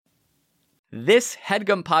This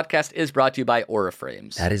HeadGum podcast is brought to you by Aura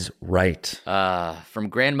Frames. That is right. From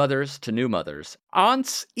grandmothers to new mothers,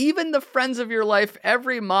 aunts, even the friends of your life,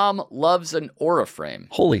 every mom loves an Aura frame.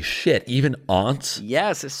 Holy shit, even aunts?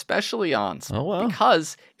 Yes, especially aunts. Oh, wow.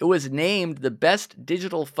 Because it was named the best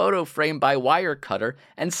digital photo frame by Wirecutter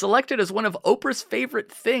and selected as one of Oprah's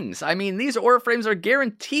favorite things. I mean, these Aura frames are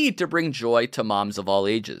guaranteed to bring joy to moms of all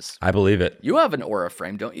ages. I believe it. You have an Aura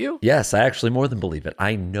frame, don't you? Yes, I actually more than believe it.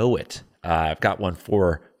 I know it. I've got one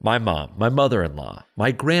for my mom, my mother-in-law,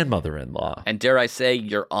 my grandmother-in-law. And dare I say,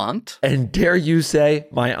 your aunt? And dare you say,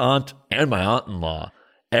 my aunt and my aunt-in-law.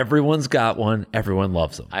 Everyone's got one. Everyone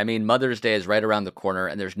loves them. I mean, Mother's Day is right around the corner,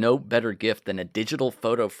 and there's no better gift than a digital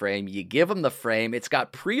photo frame. You give them the frame. It's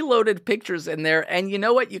got preloaded pictures in there, and you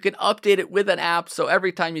know what? You can update it with an app, so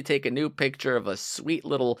every time you take a new picture of a sweet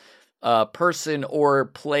little person or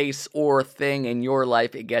place or thing in your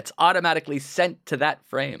life, it gets automatically sent to that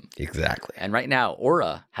frame. Exactly. And right now,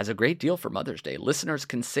 Aura has a great deal for Mother's Day. Listeners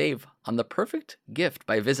can save on the perfect gift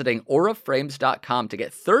by visiting auraframes.com to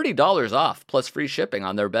get $30 off plus free shipping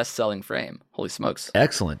on their best-selling frame. Holy smokes.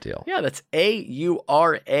 Excellent deal. Yeah, that's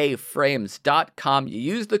auraframes.com. You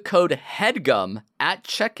use the code HEADGUM at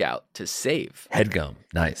checkout to save. HeadGum.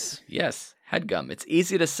 Nice. Yes. HeadGum. It's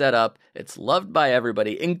easy to set up. It's loved by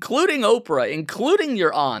everybody, including Oprah, including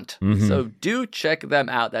your aunt. Mm-hmm. So do check them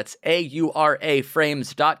out. That's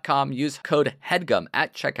auraframes.com. Use code HEADGUM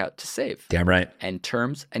at checkout to save. Damn right. And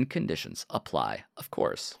terms and conditions apply, of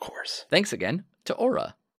course. Of course. Thanks again to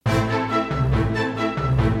Aura.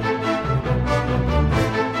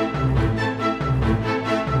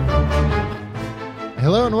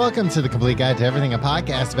 Hello and welcome to The Complete Guide to Everything, a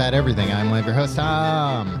podcast about everything. I'm one of your hosts,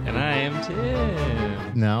 Tom. And I am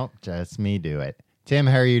Tim. No, just me do it. Tim,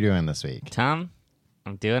 how are you doing this week? Tom,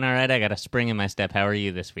 I'm doing all right. I got a spring in my step. How are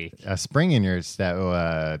you this week? A spring in your step.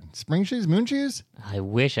 Spring shoes? Moon shoes? I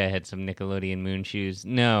wish I had some Nickelodeon moon shoes.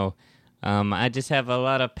 No, I just have a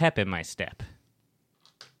lot of pep in my step.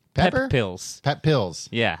 Pepper? Pep pills. Pep pills.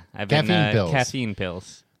 Yeah, I've Caffeine been pills. caffeine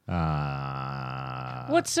pills. Uh,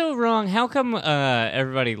 What's so wrong? How come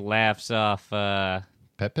everybody laughs off?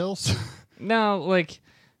 Pep pills? No, like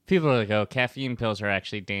people are like, "Oh, caffeine pills are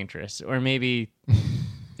actually dangerous," or maybe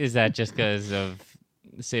is that just because of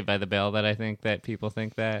Saved by the Bell that I think that people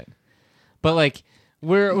think that? But like,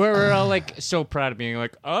 we're all like so proud of being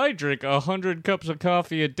like, I drink 100 cups of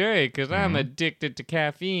coffee a day because I'm addicted to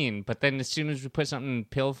caffeine. But then as soon as we put something in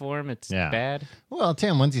pill form, it's bad. Well,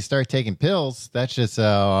 Tim, once you start taking pills, that's just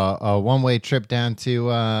a one-way trip down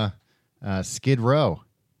to Skid Row.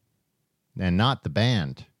 And not the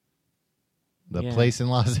band. The place in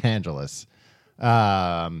Los Angeles.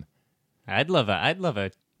 I'd love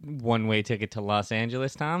a one-way ticket to Los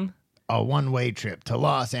Angeles, Tom. A one-way trip to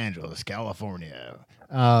Los Angeles, California.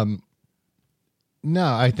 No,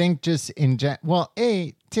 I think just Tim,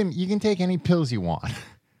 you can take any pills you want.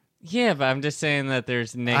 Yeah, but I'm just saying that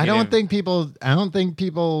there's negative. I don't think people.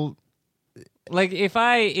 Like if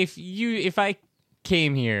I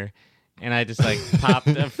came here and I just like popped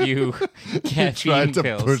a few caffeine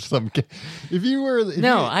pills. Push some.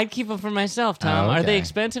 I'd keep them for myself, Tom. Oh, Are they okay.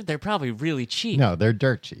 expensive? They're probably really cheap. No, they're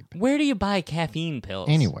dirt cheap. Where do you buy caffeine pills?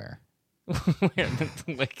 Anywhere.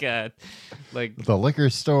 like The liquor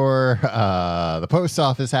store, the post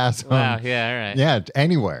office has them. wow, yeah, all right. Yeah,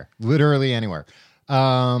 anywhere, literally anywhere.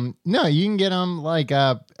 No, you can get them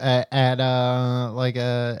at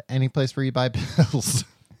any place where you buy pills.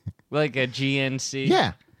 Like a GNC.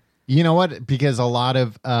 Yeah, you know what? Because a lot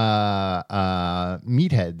of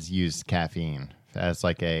meatheads use caffeine as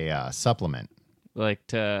like a supplement Like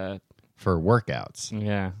to for workouts.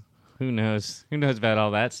 yeah. Who knows? Who knows about all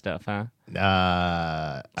that stuff, huh?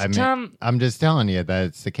 Tom, I'm just telling you that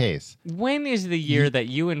it's the case. When is the year that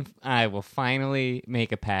you and I will finally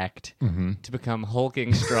make a pact to become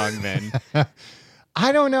hulking strongmen?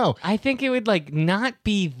 I don't know. I think it would like not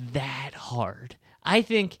be that hard. I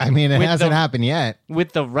think. I mean, it with hasn't happened yet.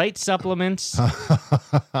 With the right supplements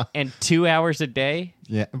and 2 hours a day.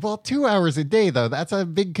 Yeah. Well, 2 hours a day though, that's a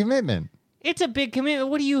big commitment. It's a big commitment.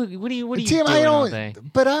 What are you Tim, doing all day?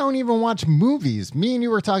 But I don't even watch movies. Me and you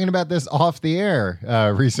were talking about this off the air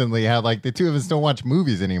recently. How like the two of us don't watch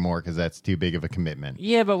movies anymore because that's too big of a commitment.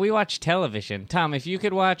 Yeah, but we watch television. Tom, if you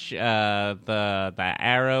could watch the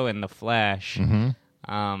Arrow and the Flash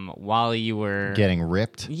while you were Getting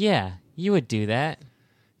ripped. yeah, you would do that.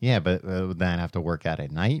 Yeah, but would that have to work out at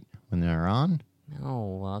night when they're on?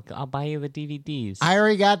 No, well, I'll buy you the DVDs. I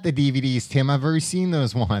already got the DVDs, Tim. I've already seen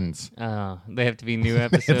those ones. Oh, they have to be new They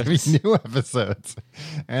have to episodes. be new episodes.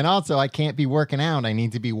 And also, I can't be working out. I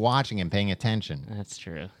need to be watching and paying attention. That's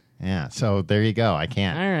true. Yeah. So there you go. I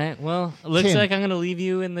can't. All right. Well, looks Tim. like I'm gonna leave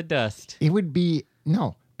you in the dust. It would be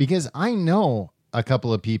no, because I know a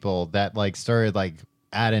couple of people that like started like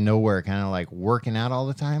out of nowhere, kind of like working out all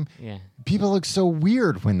the time. Yeah. People look so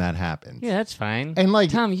weird when that happens. Yeah, that's fine. And like,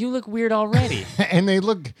 Tom, you look weird already. and they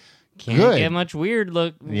look Can't good. get much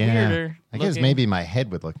weirder. I guess looking. maybe my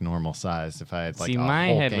head would look normal size if I had like See, a my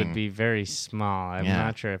head would hulking- be very small. I'm Yeah.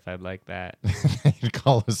 not sure if I'd like that. You'd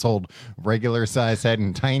call this old regular size head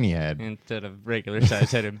and tiny head. Instead of regular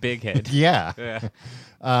size head and big head. Yeah. Yeah.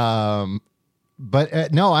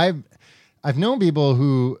 But no, I've known people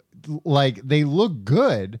who like they look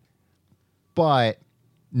good, but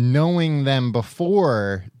knowing them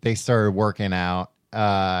before they started working out,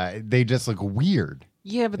 they just look weird.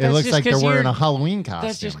 Yeah, but It that's looks just like they're 'cause wearing you're- a Halloween costume.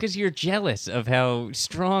 That's just because you're jealous of how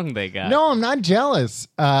strong they got. No, I'm not jealous.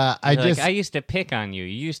 I You're just like, I used to pick on you.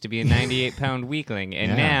 You used to be a 98-pound weakling,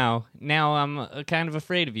 and Yeah. now I'm kind of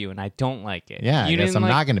afraid of you, and I don't like it. yeah. you I guess didn't I'm like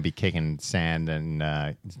not going to be kicking sand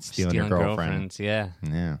and stealing your girlfriend. girlfriends. Yeah,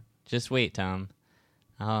 Yeah. just wait, Tom.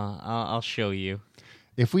 I'll show you.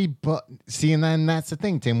 If we see, and then that's the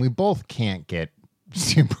thing, Tim. We both can't get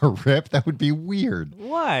super ripped. That would be weird.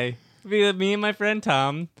 Why? Because me and my friend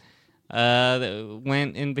Tom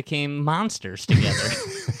went and became monsters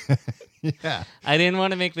together. Yeah. I didn't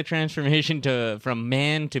want to make the transformation from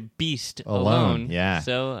man to beast Alone, yeah.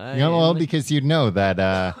 So Well, because you'd know that,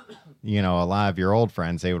 a lot of your old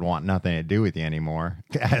friends, they would want nothing to do with you anymore.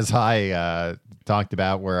 As I talked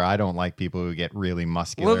about, where I don't like people who get really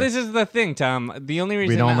muscular. well, this is the thing, Tom. The only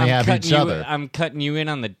reason only have each other. I'm cutting you in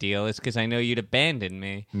on the deal is because I know you'd abandon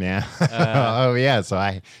me. Yeah. Oh, yeah.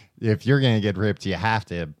 So if you're going to get ripped, you have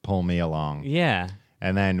to pull me along. Yeah.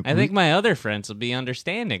 And then I think my other friends will be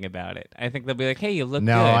understanding about it. I think they'll be like, "Hey, you look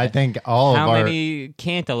no, good. I think all How of our. many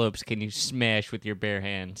cantaloupes can you smash with your bare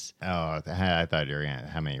hands? Oh, I thought you were going to.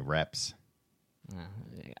 How many reps?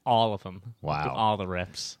 All of them. Wow. Do all the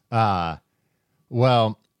reps.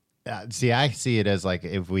 Well, see, I see it as like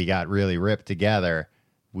if we got really ripped together,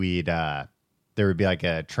 there would be like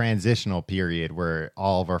a transitional period where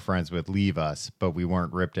all of our friends would leave us, but we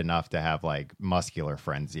weren't ripped enough to have like muscular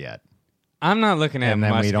friends yet. I'm not looking at And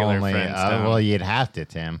then we'd muscular only, friends. Tom. well, you'd have to,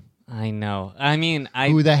 Tim. I know. I mean,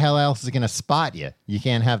 Who the hell else is going to spot you? You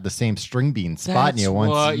can't have the same string bean spotting that's you once.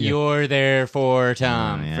 what you're there for,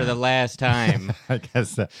 Tom, Oh, yeah. for the last time. I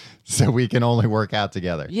guess so. We can only work out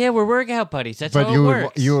together. Yeah, we're workout buddies. That's But how you it would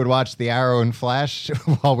works. you would watch the Arrow and Flash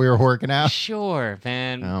while we were working out. Sure,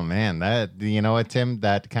 man. Oh man, that you know what, Tim?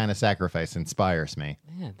 That kind of sacrifice inspires me.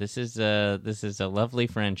 Yeah, this is a lovely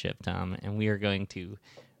friendship, Tom, and we are going to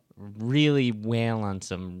really wail on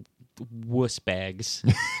some wuss bags.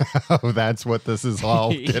 Oh, that's what this is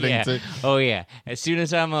all getting yeah. to. Oh yeah. As soon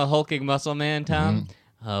as I'm a hulking muscle man, Tom.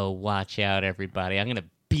 Mm-hmm. Oh, watch out, everybody! I'm gonna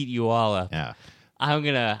beat you all up. Yeah. I'm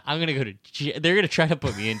gonna go to jail. They're gonna try to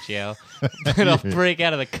put me in jail, but I'll break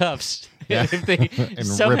out of the cuffs Yeah. if they And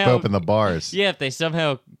somehow rip open the bars. Yeah, if they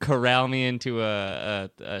somehow corral me into a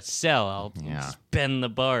cell, I'll Yeah. spin the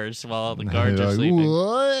bars while all the guards They're are like, sleeping,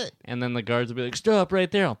 what? and then the guards will be like, "Stop right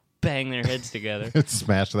there!" I'll bang their heads together.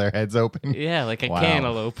 Smash their heads open. Yeah, like a Wow.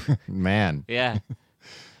 cantaloupe. Man. Yeah.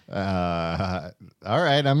 All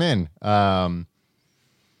right, I'm in.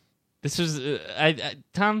 This was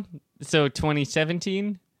Tom. So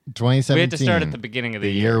 2017. 2017. We had to start at the beginning of the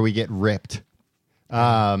year. year we get ripped.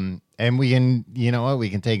 And we can, you know what? We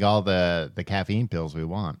can take all the caffeine pills we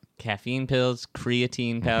want. Caffeine pills,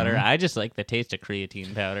 creatine powder. Mm-hmm. I just like the taste of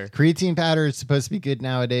creatine powder. Creatine powder is supposed to be good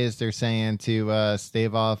nowadays. They're saying to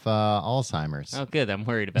stave off Alzheimer's. Oh, good. I'm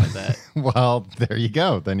worried about that. Well, there you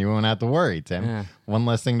go. Then you won't have to worry, Tim. Yeah. One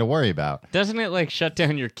less thing to worry about. Doesn't it like shut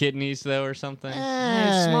down your kidneys though, or something?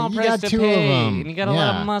 Eh, Small you price got to 2 of pay, them. and you got a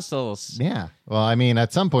lot Yeah. of muscles. Yeah. Well, I mean,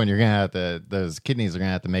 at some point you're gonna have to. Those kidneys are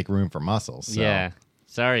gonna have to make room for muscles. So, Yeah.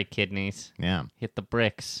 Sorry, kidneys. Yeah. Hit the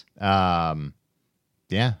bricks.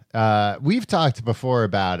 Yeah. We've talked before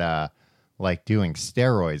about like doing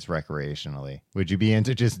steroids recreationally. Would you be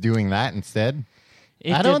into just doing that instead?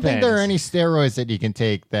 I don't think there are any steroids that you can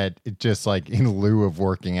take that just like in lieu of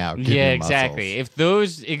working out. give Yeah, you exactly. muscles. If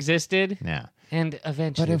those existed, Yeah. and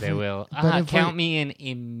eventually if they we- will, but if count we- me in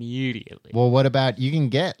immediately. Well, what about you can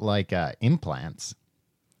get like implants?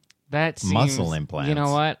 That seems, muscle implants. You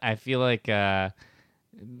know what? I feel like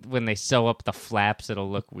when they sew up the flaps,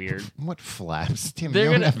 it'll look weird. What flaps, Tim? They're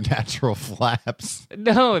They don't gonna- have natural flaps.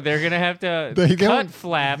 No, they're gonna have to They cut don't-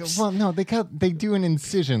 flaps. Well, no, they do an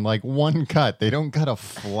incision, like one cut. They don't cut a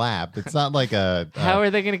flap. It's not like How are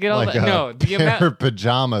they gonna get all like that? a No, the pair amount of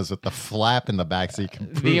pajamas with the flap in the back so you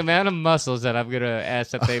can the poop. amount of muscles that I'm gonna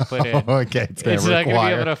ask that they put in. Okay, it's gonna It's not gonna be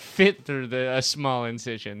require. able to fit through a small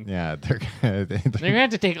incision. Yeah, they're gonna, They're gonna have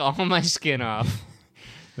to take all my skin off,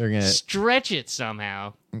 they're gonna. stretch it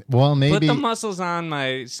somehow, Well, maybe. put the muscles on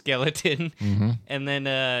my skeleton, Mhm. and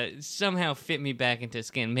then somehow fit me back into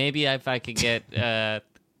skin. Maybe if I could get,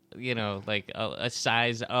 like a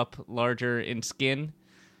size up larger in skin.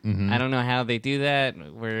 Mhm. I don't know how they do that.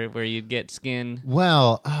 Where you'd get skin.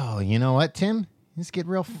 Well, you know what, Tim? Just get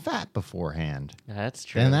real fat beforehand. That's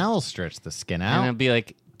true. Then that'll stretch the skin And it'll out. be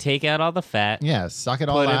like take out all the fat, Yeah, suck it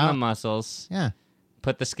all put in the out. muscles, Yeah,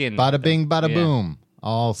 put the skin. bada bing, bada Yeah. boom,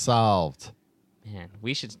 all solved. Man,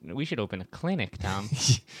 we should open a clinic, Tom.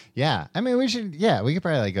 Yeah, I mean, we should. Yeah, we could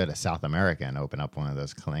probably like go to South America and open up one of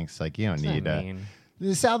those clinics. Like, you don't What does need. that mean?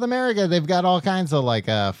 South America, they've got all kinds of like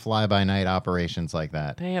fly-by-night operations like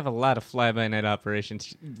that. They have a lot of fly-by-night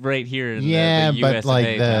operations right here in Yeah, the US but of like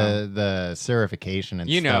A, Tom. the certification and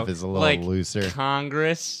You know, stuff is a little like looser.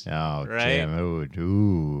 Congress, Oh, right? Tim,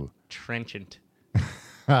 ooh. trenchant.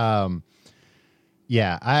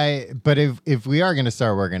 Yeah, but if we are going to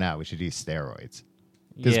start working out, we should use steroids.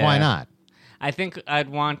 Because why Yeah. not? I think I'd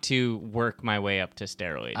want to work my way up to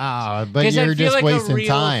steroids. Ah, but 'Cause you're I'd feel just like wasting a real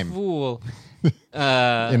time Fool.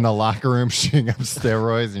 in the locker room shooting up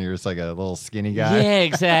steroids, and you're just like a little skinny guy. Yeah,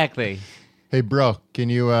 exactly. Hey, bro, can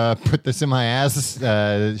you put this in my ass?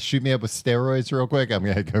 Shoot me up with steroids real quick. I'm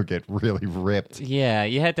gonna go get really ripped. Yeah,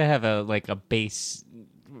 you had to have a base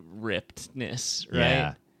rippedness, right?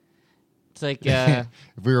 Yeah. It's like If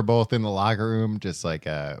we were both in the locker room, just like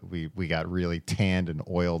we got really tanned and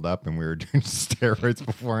oiled up, and we were doing steroids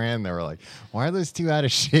beforehand. They were like, "Why are those two out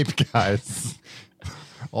of shape guys,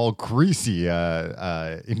 all greasy,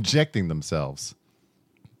 injecting themselves?"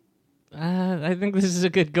 I think this is a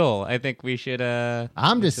good goal. I think we should. I'm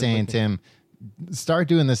we just should saying, look at- Tim, start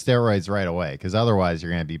doing the steroids right away, because otherwise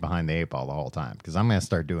you're gonna be behind the eight ball the whole time. Because I'm gonna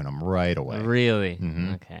start doing them right away. Really?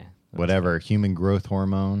 Mhm. Okay. Whatever human growth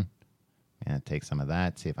hormone. Yeah, take some of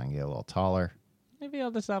that. See if I can get a little taller. Maybe I'll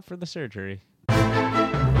just opt for the surgery.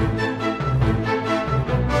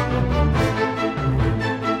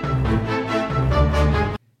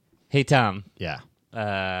 Hey Tom, Yeah.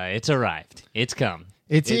 it's arrived. It's come.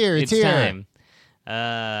 It's here. It's here.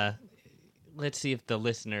 time. Let's see if the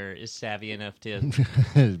listener is savvy enough to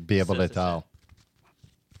Be able to So- tell.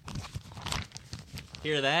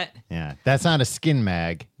 hear that. Yeah, that's not a skin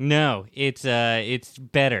mag. No, it's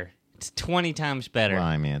better. It's 20 times better. Well,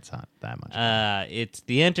 I mean, it's not that much. It's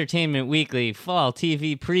the Entertainment Weekly Fall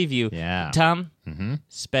TV Preview. Yeah. Tom, Mm-hmm.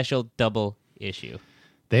 special double issue.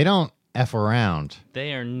 They don't F around.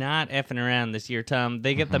 They are not effing around this year, Tom.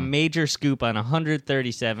 They get the major scoop on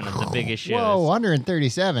 137 of the biggest shows. Whoa,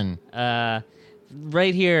 137.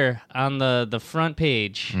 Right here on the front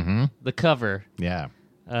page, Mm-hmm. the cover. Yeah.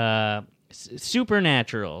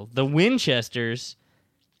 Supernatural. The Winchesters.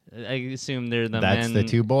 I assume they're the That's men the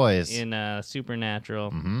two boys. in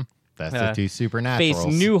Supernatural. Mm-hmm. That's uh, the two supernaturals. Face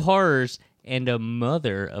new horrors and a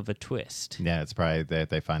mother of a twist. Yeah, it's probably that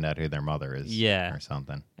they find out who their mother is. Yeah. Or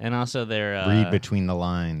something. And also they're Read between the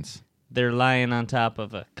lines. they're lying on top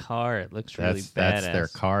of a car. It looks really badass. That's their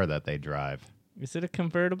car that they drive. Is it a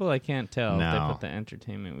convertible? I can't tell. No. They put the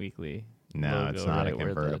Entertainment Weekly. No, logo it's not a right where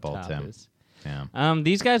the convertible, top Tim. is. Yeah.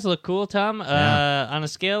 These guys look cool, Tom. Yeah. On a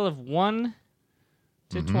scale of 1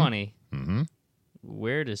 to 20, Mm-hmm.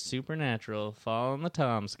 where does Supernatural fall on the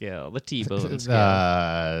Tom scale, the T-Bone scale?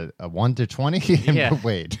 A 1 to 20? Yeah.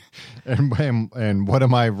 Wait. And what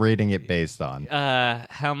am I rating it based on?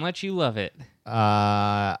 How much you love it?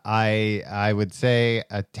 I would say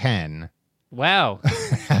a 10 Wow,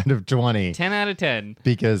 out of 20 10 out of 10.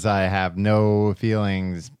 because I have no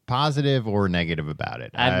feelings positive or negative about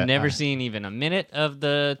it. I've never seen even a minute of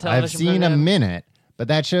the television I've seen a program. minute, but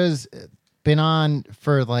that show's been on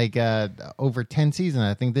for like over 10 seasons.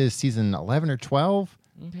 I think this is season 11 or 12.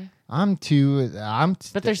 Okay. But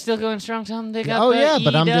But they're still going strong, Tom. They got Oh, the yeah,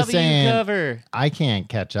 but I'm just EW saying cover. I can't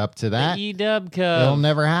catch up to that. The EW It'll cover.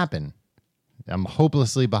 never happen. I'm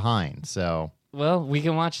hopelessly behind. So, Well, we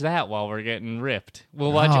can watch that while we're getting ripped.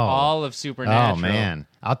 We'll watch Oh. all of Supernatural. oh man,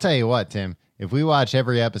 I'll tell you what, Tim. If we watch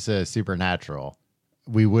every episode of Supernatural,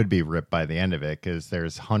 we would be ripped by the end of it because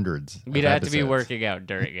there's hundreds. We'd of have to be episodes. working out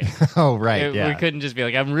during it. Oh right, yeah. We couldn't just be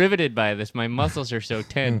like, I'm riveted by this. My muscles are so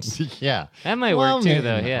tense. Yeah. That might Well, work too, maybe-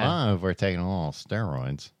 though. Yeah. well, if we're taking a little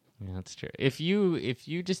steroids. Yeah, that's true. If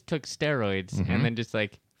you just took steroids and then just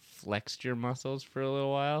like flexed your muscles for a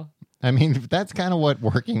little while. I mean, that's kind of what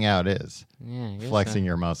working out is. Yeah, I guess Flexing so.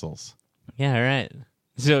 your muscles. Yeah, all right.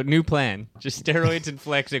 So new plan: just steroids and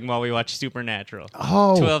flexing while we watch Supernatural.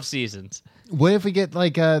 Oh, 12 seasons. what if we get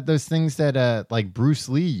like those things that like Bruce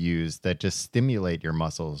Lee used that just stimulate your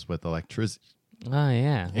muscles with electricity? Oh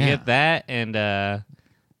yeah, you Yeah. get that and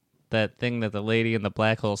that thing that the lady in the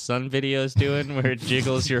Black Hole Sun video is doing, where it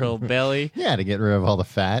jiggles your whole belly. Yeah, to get rid of all the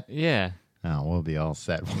fat. Yeah, Oh, we'll be all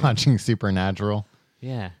set watching Supernatural.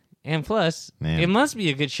 yeah. And plus, Man. it must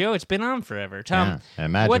be a good show. It's been on forever. Tom, Yeah,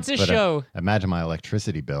 imagine, what's a but, show? Imagine my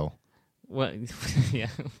electricity bill What? Yeah.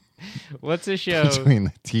 What's a show? between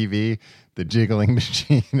the TV, the jiggling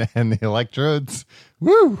machine, and the electrodes.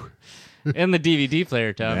 Woo! And the DVD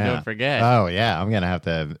player, Tom. Yeah. Don't forget. Oh yeah, I'm gonna have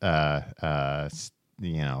to,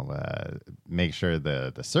 make sure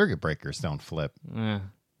the circuit breakers don't flip.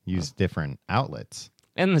 Use different outlets.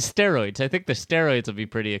 And the steroids. I think the steroids will be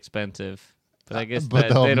pretty expensive. But I guess But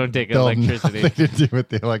they don't take they'll have electricity. nothing to do with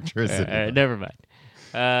the electricity. All right, never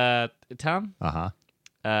mind. Tom,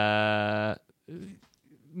 Uh-huh.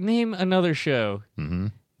 name another show Mm-hmm.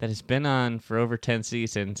 that has been on for over 10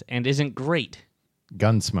 seasons and isn't great.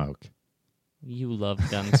 Gunsmoke. You love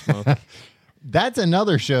Gunsmoke. That's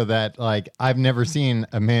another show that, like, I've never seen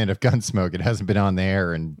a minute of Gunsmoke. It hasn't been on the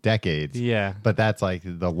air in decades. Yeah. But that's like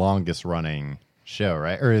the longest running show,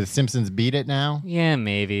 right? Or the Simpsons beat it now? Yeah,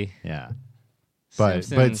 maybe. Yeah. But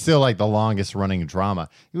Simpsons. still like the longest running drama.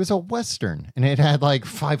 It was a Western and it had like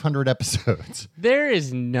 500 episodes. There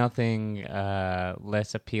is nothing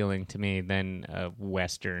less appealing to me than a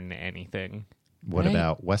Western anything. What Right.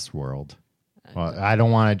 about Westworld? Well, I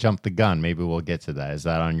don't want to jump the gun. Maybe we'll get to that. Is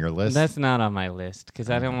that on your list? That's not on my list because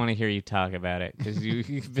I don't want to hear you talk about it because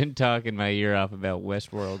you've been talking my ear off about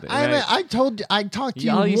Westworld. And I talked to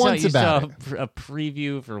you all once about it. a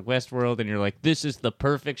preview for Westworld, and you're like, "This is the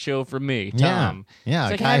perfect show for me, Yeah, Tom." yeah. It's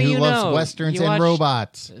A like, guy how do who you loves know? westerns You and watched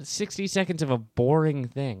robots. 60 seconds of a boring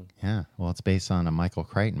thing. Yeah. Well, it's based on a Michael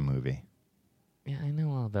Crichton movie. Yeah, I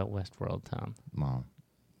know all about Westworld, Tom, Well,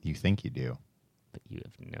 you think you do. but you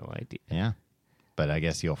have no idea. Yeah. But I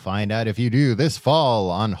guess you'll find out if you do this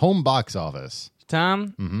fall on Home Box Office.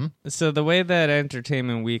 Tom, so the way that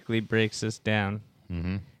Entertainment Weekly breaks this down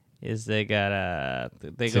is they got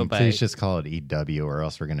they go by. Please just call it EW or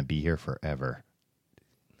else we're going to be here forever.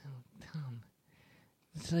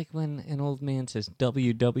 It's like when an old man says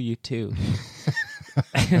WW2.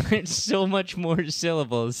 It's so much more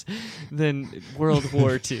syllables than World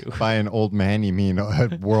War II. By an old man, you mean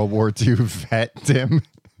a World War II vet, Tim?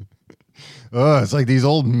 Oh, it's like these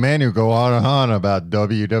old men who go on and on about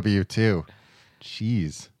WW2.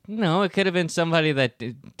 Jeez. No, it could have been somebody that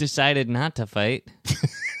decided not to fight.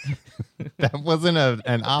 That wasn't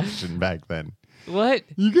an option back then. What?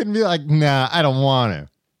 You couldn't be like, nah, I don't want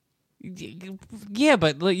to. Yeah,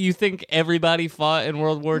 but like, you think everybody fought in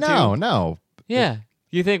World War II? No. Yeah.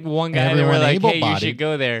 You think one guy, they Everyone were like, hey, you able-bodied. should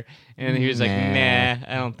go there. And he was like, Nah. nah,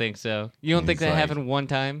 I don't think so. You don't think He's that like- happened one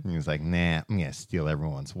time? He was like, nah, I'm going to steal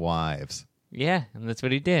everyone's wives. Yeah, and that's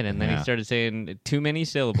what he did. And then Yeah. he started saying too many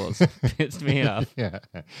syllables. Pissed me off. Yeah.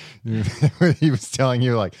 He was telling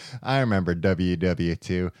you, like, I remember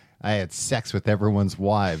WW2. I had sex with everyone's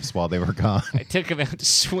wives while they were gone. I took him out to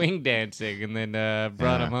swing dancing and then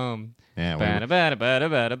brought Yeah. him home. Yeah,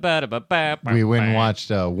 We we went and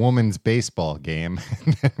watched a woman's baseball game,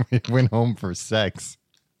 and then we went home for sex.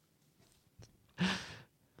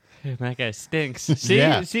 That guy stinks. See,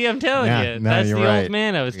 Yeah. see, I'm telling Yeah, you, no, that's you're the right. old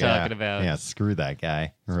man I was Yeah, talking about. Yeah, screw that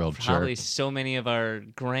guy. Real Probably jerk. so many of our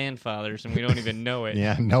grandfathers, and we don't even know it.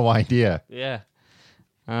 Yeah, no idea. Yeah.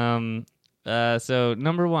 So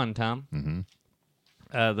number one, Tom.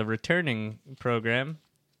 Mm-hmm. The returning program,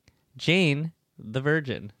 Jane the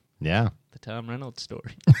Virgin, Yeah. the Tom Reynolds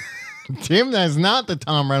story. Tim, that's not the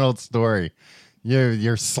Tom Reynolds story.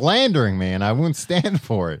 You're slandering me, and I won't stand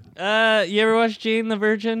for it. You ever watch Jane the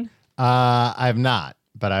Virgin? I've not,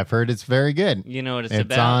 but I've heard it's very good. You know what it's It's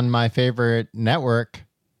about? on my favorite network.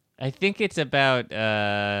 I think it's about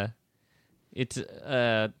it's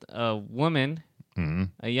a woman,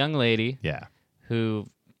 a young lady Yeah. who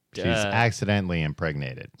She's accidentally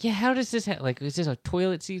impregnated. yeah. How does this like? Is this a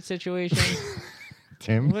toilet seat situation?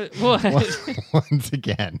 Tim, what? once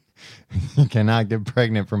again, you cannot get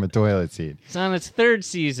pregnant from a toilet seat. It's on its third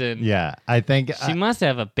season. Yeah, I think She must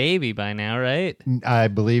have a baby by now, right? I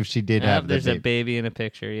believe she did have There's the a baby in a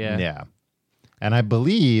picture. Yeah. Yeah, and I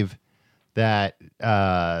believe that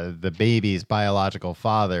the baby's biological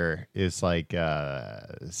father is like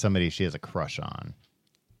somebody she has a crush on.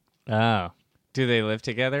 Oh, do they live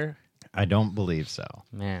together? I don't believe so.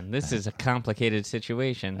 Man, this is a complicated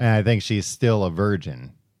situation. And I think she's still a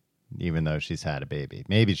virgin, even though she's had a baby.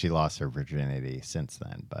 Maybe she lost her virginity since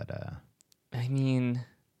then, but I mean,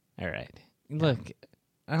 all right. Look,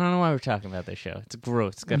 I don't know why we're talking about this show. It's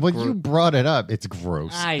gross. It's got well, you brought it up. It's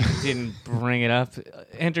gross. I didn't bring it up.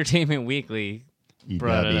 Entertainment Weekly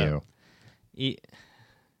brought it up.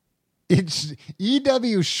 It's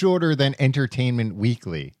EW shorter than Entertainment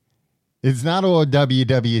Weekly. It's not a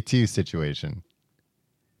WW2 situation.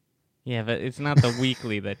 Yeah, but it's not the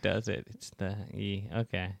weekly that does it. It's the E.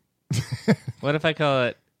 Okay. What if I call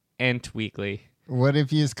it Ent Weekly? What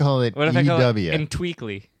if you just call it What if EW? I call it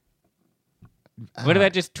Entweekly? What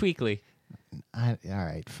about just Tweakly? All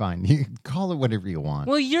right, fine. You call it whatever you want.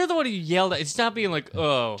 Well, you're the one who yelled at. Stop being like,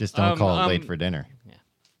 oh. Just don't call it late for dinner.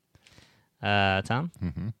 Tom,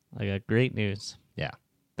 Mm-hmm. I got great news. Yeah.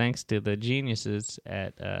 Thanks to the geniuses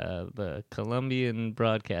at the Colombian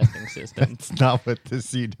Broadcasting System. That's not what the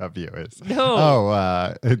CW is. No.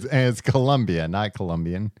 Oh, it's Columbia, not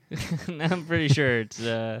Colombian. I'm pretty sure it's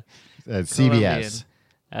CBS.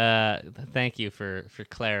 Thank you for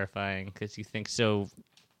clarifying, because you think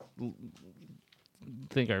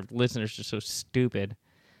our listeners are so stupid.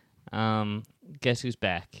 Guess who's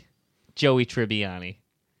back? Joey Tribbiani.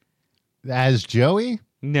 As Joey?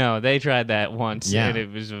 No, they tried that once, Yeah. and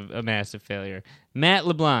it was a massive failure. Matt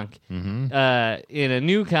LeBlanc, Mm-hmm. in a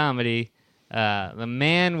new comedy, The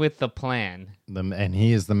Man with the Plan. And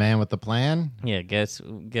he is the man with the plan? Yeah, guess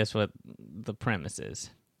what the premise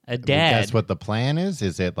is? A dad. Guess what the plan is?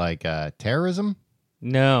 Is it like terrorism?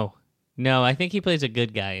 No, I think he plays a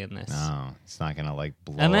good guy in this. No, it's not going to like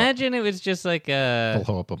blow Imagine it was just like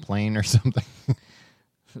blow up a plane or something.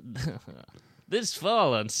 this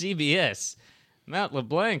fall on CBS. Matt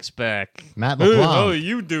LeBlanc's back. Matt Hey, LeBlanc. how are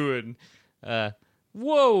you doing?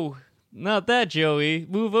 Whoa, not that Joey.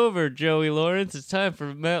 Move over, Joey Lawrence. It's time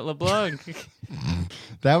for Matt LeBlanc.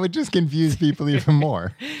 That would just confuse people even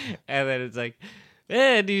more. And then it's like,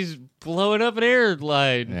 and he's blowing up an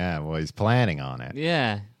airline. Yeah, well, he's planning on it.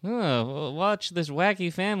 Yeah. Oh, well, watch this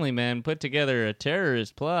wacky family man put together a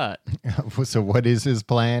terrorist plot. So what is his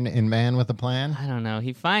plan in Man with a Plan? I don't know.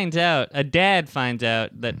 A dad finds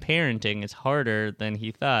out that parenting is harder than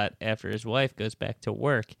he thought after his wife goes back to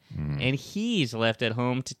work. And he's left at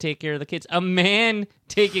home to take care of the kids. A man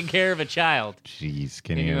taking care of a child. Jeez,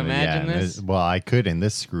 Can you imagine this? Well, I could in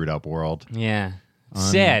this screwed up world. Yeah.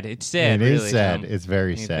 Sad. It's sad. It really, is sad. Tom, It's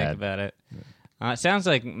very when you sad. think about it. It sounds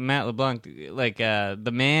like Matt LeBlanc,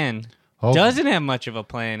 the man, Hope- doesn't have much of a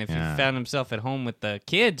plan if Yeah. he found himself at home with the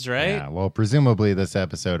kids, right? Yeah, well, presumably this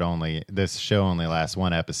show only lasts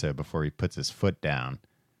one episode before he puts his foot down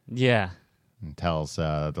Yeah. and tells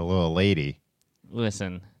the little lady,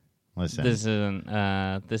 Listen, listen, this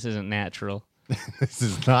isn't natural. this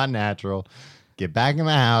is not natural. Get back in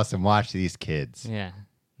the house and watch these kids. Yeah.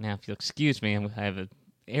 Now, if you'll excuse me, I have an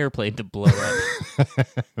airplane to blow up.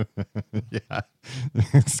 Yeah.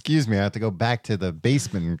 Excuse me, I have to go back to the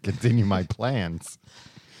basement and continue my plans.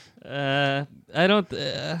 I don't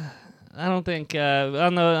think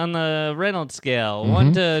on the Reynolds scale,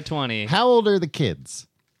 1 to 20, How old are the kids?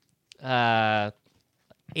 8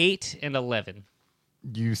 and 11.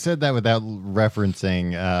 You said that without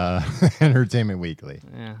referencing Entertainment Weekly.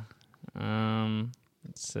 Yeah.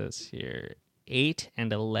 It says here 8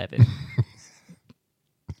 and 11.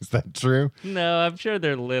 Is that true? No, I'm sure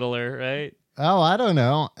they're littler, right? Oh, I don't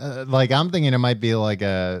know. I'm thinking it might be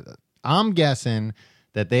I'm guessing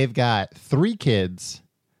that they've got 3 kids,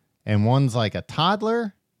 and one's like a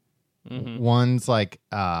toddler, one's like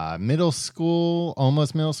middle school,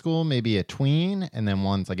 almost middle school, maybe a tween, and then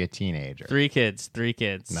one's like a teenager. 3 kids.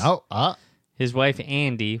 No, His wife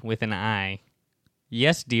Andy with an I.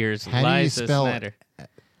 Yes, dears. How do you Liza spell Snyder.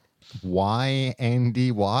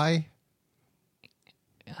 Y-N-D-Y?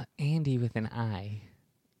 Andy with an I.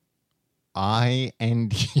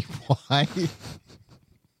 I-N-D-Y?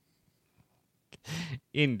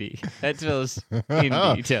 Indy. That spells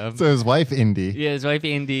Indy, Tom. So his wife, Indy. Yeah, his wife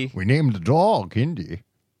Indy. We named the dog Indy.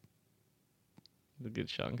 The good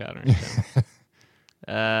Sean Connery.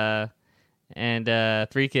 And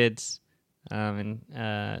 3 kids. And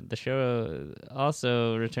the show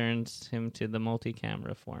also returns him to the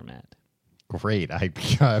multi-camera format. Great.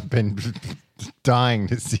 I've been dying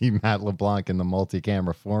to see Matt LeBlanc in the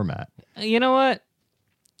multi-camera format. You know what?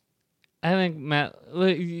 I think Matt.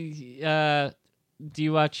 Do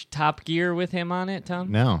you watch Top Gear with him on it,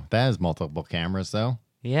 Tom? No, that has multiple cameras, though.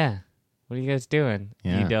 Yeah. What are you guys doing?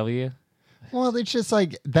 Yeah. EW? Well, it's just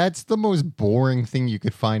that's the most boring thing you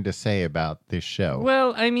could find to say about this show.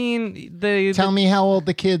 Well, I mean, Tell me how old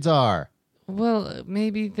the kids are. Well,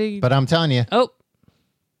 maybe they. But I'm telling you, Oh,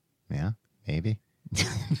 yeah, maybe.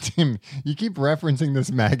 Tim, you keep referencing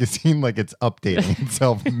this magazine like it's updating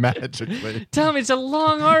itself magically. Tom, it's a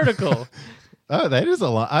long article. Oh, that is a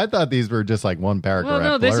lot. I thought these were just like one paragraph.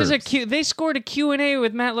 Well, no, this is a blurbs. Q. They scored a Q&A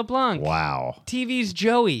with Matt LeBlanc. Wow. TV's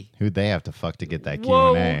Joey. Who'd they have to fuck to get that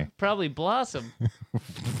Whoa, Q&A? probably Blossom.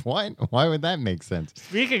 Why would that make sense?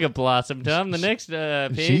 Speaking of Blossom, Tom, the next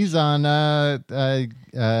page. She's on The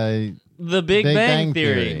Big Bang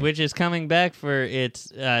Theory, which is coming back for its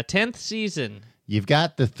 10th season. You've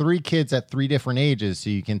got the 3 kids at 3 different ages, so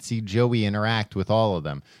you can see Joey interact with all of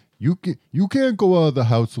them. You can't go out of the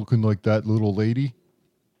house looking like that little lady,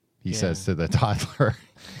 he says to the toddler.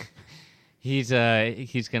 He's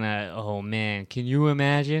gonna. Oh man, can you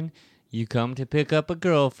imagine? You come to pick up a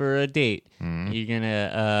girl for a date. Mm-hmm.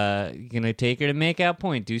 You're gonna take her to make out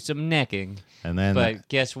point, do some necking. And then, But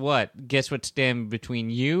guess what? Guess what's standing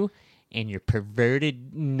between you and your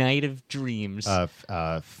perverted night of dreams?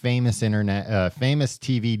 famous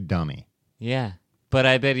TV dummy. Yeah, but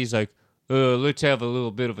I bet he's like, let's have a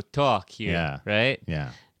little bit of a talk here. Yeah. Right?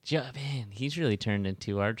 Yeah. Man, he's really turned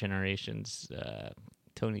into our generation's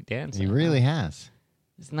Tony Danza. He really has.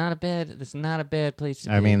 It's not a bad place to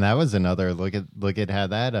be. I mean, that was another look at how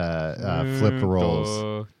that flipped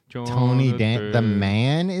roles. Tony the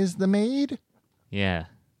man is the maid? Yeah.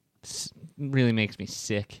 This really makes me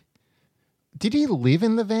sick. Did he live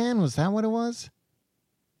in the van? Was that what it was?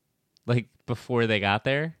 Like before they got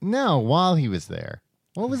there? No, while he was there.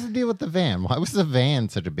 What was the deal with the van? Why was the van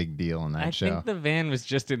such a big deal in that show? I think the van was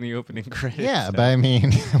just in the opening credits. Yeah, so. but I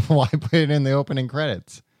mean, why put it in the opening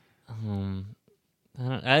credits?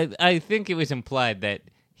 I think it was implied that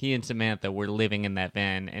he and Samantha were living in that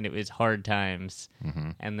van, and it was hard times. Mm-hmm.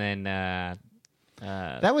 And then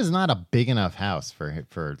That was not a big enough house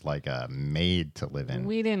for like a maid to live in.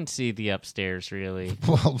 we didn't see the upstairs really.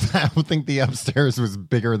 Well, I don't think the upstairs was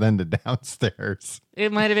bigger than the downstairs.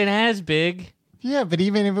 It might have been as big. Yeah, but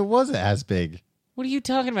even if it wasn't as big, What are you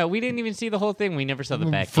talking about? We didn't even see the whole thing. We never saw the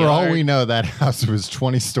backyard. for all we know, that house was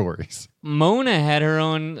 20 stories. Mona had her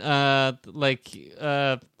own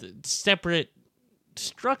separate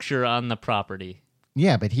structure on the property.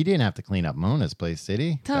 Yeah, but he didn't have to clean up Mona's place, did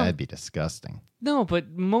he? Tom. That'd be disgusting. No,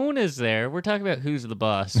 but Mona's there. We're talking about Who's the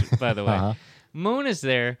Boss, by the way. Uh-huh. Mona's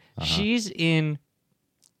there. She's in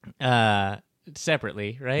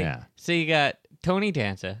separately, right? Yeah. So you got Tony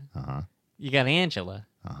Danza. Uh-huh. You got Angela.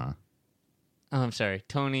 Uh-huh. Oh, I'm sorry.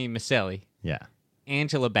 Tony Maselli. Yeah.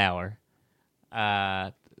 Angela Bauer.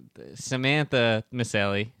 Samantha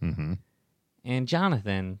Maselli. Mm-hmm. And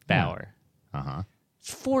Jonathan Bauer. Uh-huh.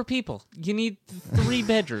 It's 4 people. You need 3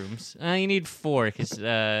 bedrooms. You need 4 because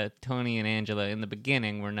Tony and Angela in the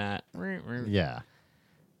beginning were not. Yeah.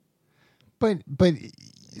 But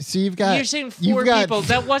so you've got You're saying 4 you've got- people.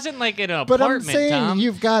 That wasn't like an But apartment, I'm saying Tom.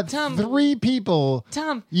 you've got Tom, 3 people.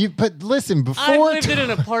 Tom, But listen, I before lived in an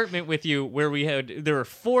apartment with you where there were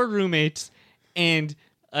 4 roommates and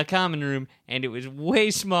a common room, and it was way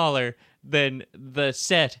smaller than the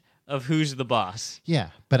set of Who's the Boss.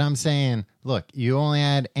 Yeah, but I'm saying, look, you only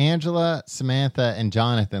had Angela, Samantha, and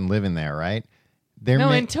Jonathan living there, right?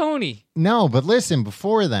 And Tony. No, but listen,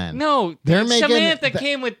 before then. No, They're making Samantha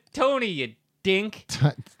came with Tony, you dink.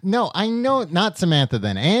 No, I know, not Samantha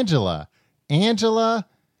then. Angela,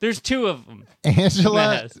 There's 2 of them.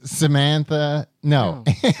 Matt. Samantha. No,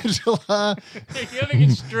 Angela, Are you having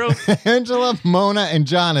a stroke? Angela, Mona, and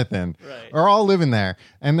Jonathan Right. are all living there.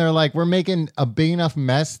 And they're like, we're making a big enough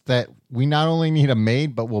mess that we not only need a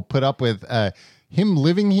maid, but we'll put up with him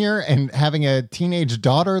living here and having a teenage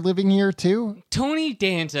daughter living here too. Tony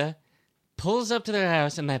Danza pulls up to their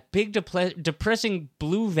house in that big depressing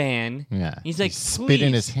blue van. Yeah. He's like, he spit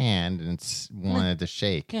in "Please." his hand and wanted to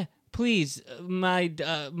shake. Yeah, please, my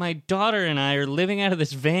daughter and I are living out of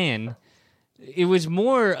this van. It was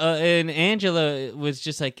more, and Angela was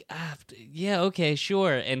just like, yeah, okay,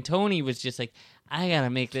 sure. And Tony was just like, I gotta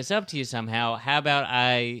make this up to you somehow. How about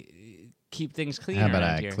I keep things clean How about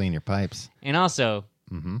around I here? clean your pipes? And also,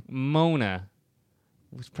 Mona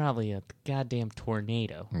was probably a goddamn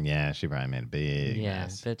tornado. Yeah, she probably made a big Yeah,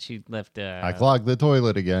 mess. that she left. I clogged the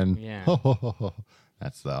toilet again. Yeah.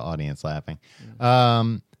 That's the audience laughing.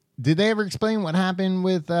 Did they ever explain what happened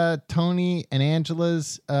with Tony and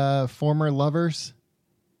Angela's former lovers?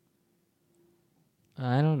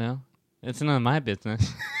 I don't know. It's none of my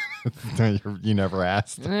business. You never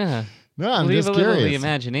asked. Yeah. No, I'm Leave just a little to the curious.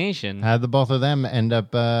 imagination. How'd the both of them end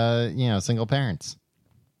up, single parents?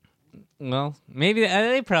 Well, maybe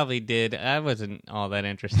they probably did. I wasn't all that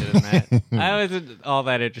interested in that. I wasn't all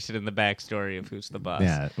that interested in the backstory of Who's the Boss.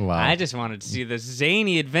 Yeah, well, I just wanted to see the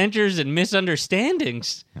zany adventures and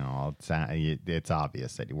misunderstandings. it's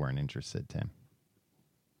obvious that you weren't interested, Tim,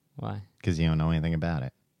 Why? because you don't know anything about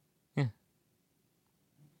it.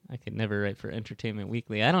 I could never write for Entertainment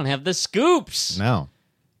Weekly. I don't have the scoops. No.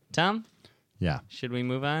 Tom, Yeah. should we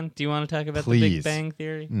move on? Do you want to talk about the Please. Big Bang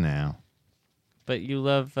Theory? No. But you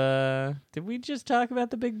love, did we just talk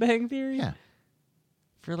about the Big Bang Theory? Yeah.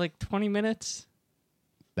 For like 20 minutes?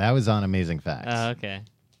 That was on Amazing Facts. Oh, okay.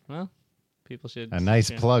 Well, people should. A nice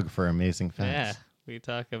yeah. plug for Amazing Yeah. Facts. We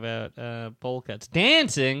talk about bowl cuts.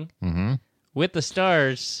 Dancing Mm-hmm. with the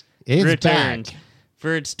Stars It's returned back.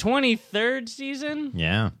 for its 23rd season.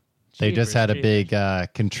 Yeah. They just Jeepers had a creepers.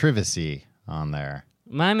 big controversy on there.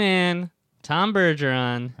 My man, Tom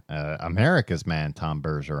Bergeron, America's man, Tom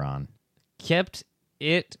Bergeron. kept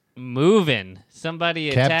it moving. Somebody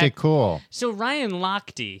Kept attacked. it cool. So Ryan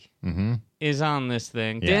Lochte Mm-hmm. is on this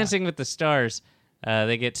thing, Yeah. Dancing with the Stars.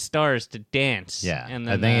 They get stars to dance. Yeah. and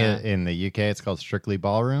I then, think in the UK it's called Strictly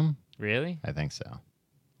Ballroom. really? I think so.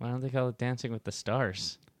 Why don't they call it Dancing with the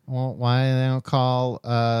Stars? Well, why they don't call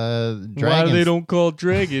Dragons, don't call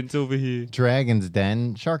dragons over here? Dragons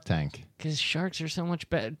Den Shark Tank? Because sharks are so much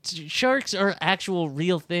better. Sharks are actual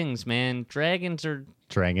real things, man. Dragons are.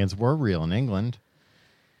 Dragons were real in England.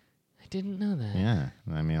 I didn't know that. Yeah.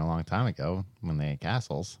 I mean, a long time ago when they had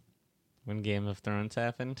castles. When Game of Thrones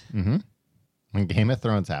happened, Mm-hmm. When Game of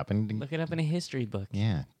Thrones happened. look it up in a history book.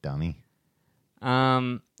 Yeah, dummy.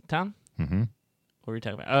 Tom, Mm-hmm. what were we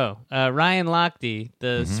talking about? Oh, Ryan Lochte,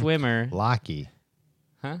 the swimmer. Locky.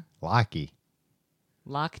 Huh? Locky.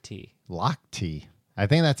 Lochte. Lochte. I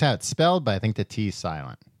think that's how it's spelled, but I think the T is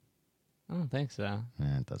silent. I don't think so.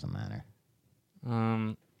 It doesn't matter.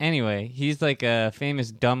 Anyway, he's like a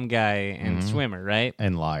famous dumb guy and swimmer, right?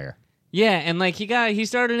 And liar. Yeah, and like he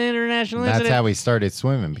started an international That's incident. how he started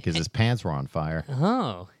swimming, because his pants were on fire.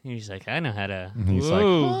 Oh, he's like, I know how to. He's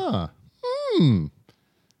Whoa. like, huh.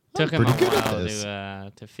 Took him a pretty good at while this.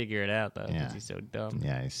 to figure it out though, because Yeah. he's so dumb.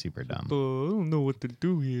 Yeah, he's super dumb. Oh, I don't know what to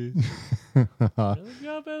do here.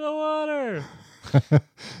 Jump in the water.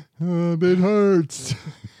 It hurts.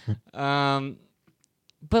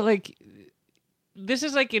 But like, this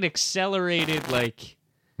is like an accelerated like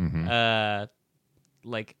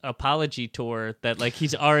apology tour that like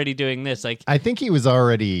he's already doing this. Like, I think he was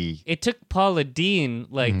already. it took Paula Dean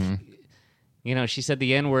like. You know, she said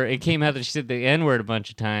the N-word. It came out that she said the N-word a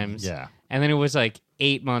bunch of times. Yeah. And then it was like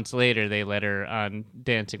 8 months later they let her on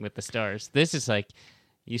Dancing with the Stars. This is like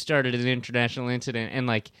you started an international incident and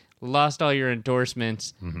like lost all your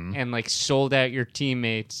endorsements and like sold out your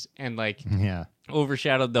teammates and like Yeah.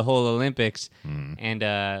 overshadowed the whole Olympics.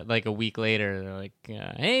 And like a week later they're like,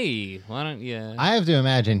 hey, why don't you? I have to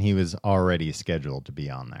imagine he was already scheduled to be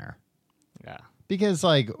on there. Yeah. Because,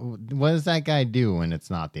 like, what does that guy do when it's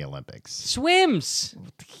not the Olympics? Swims.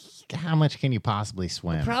 How much can you possibly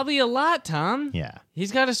swim? Probably a lot, Tom. Yeah.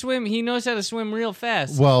 He's got to swim. He knows how to swim real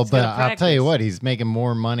fast. Well, He's but gotta I'll tell you practice. what, he's making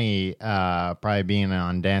more money probably being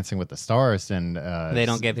on Dancing with the Stars than They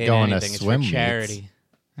don't get paid going anything. to It's swim for meets. charity.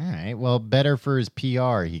 All right. Well, better for his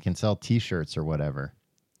PR. He can sell T-shirts or whatever.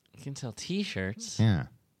 You can sell T-shirts Yeah.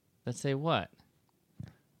 that say what?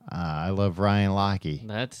 I love Ryan Lochte.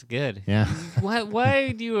 That's good. Yeah.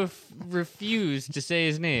 Why do you refuse to say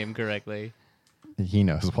his name correctly? He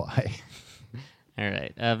knows why. All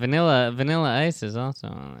right. Vanilla Ice is also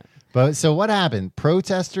on it. But so what happened?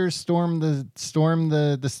 Protesters stormed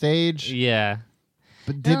the stage. Yeah.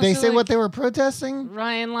 But did No, they so, say like- what they were protesting?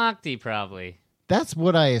 Ryan Lochte probably. That's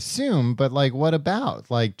what I assume. But like, what about?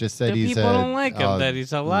 Like, just that The he's people don't like him, that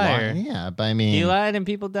he's a liar. Yeah, but I mean, He lied and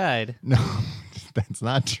people died. no, that's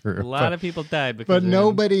not true. A lot of people died because but of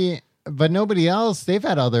him. nobody else. They've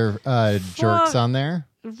had other jerks on there.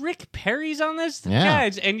 Rick Perry's on this? Yeah.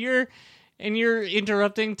 Guys, and you're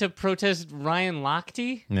interrupting to protest Ryan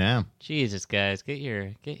Lochte? Yeah, Jesus, guys, get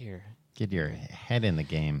your get your head in the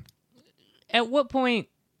game. At what point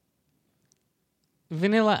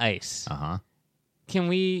Vanilla Ice, can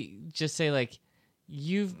we just say like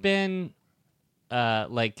you've been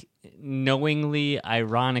like knowingly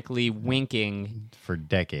ironically winking For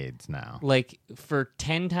decades now. like for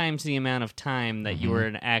 10 times the amount of time that you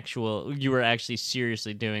were actually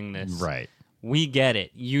seriously doing this. Right. We get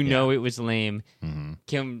it. You know it was lame.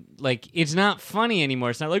 Can like it's not funny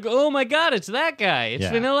anymore. It's not like, oh my god, it's that guy. It's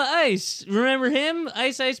Yeah. Vanilla Ice. Remember him?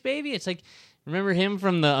 Ice Ice Baby? It's like remember him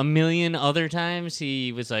from the a million other times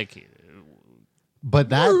he was like But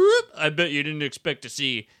that I bet you didn't expect to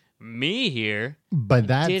see me here. But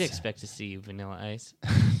I did that's expect to see you, Vanilla Ice.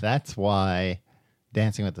 that's why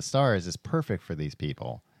Dancing with the Stars is perfect for these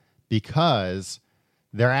people, because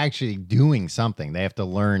they're actually doing something. They have to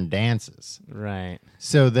learn dances. Right.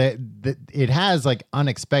 So that it has like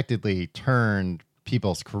unexpectedly turned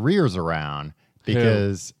people's careers around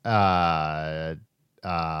because Buzz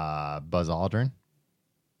Aldrin.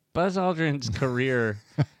 Buzz Aldrin's career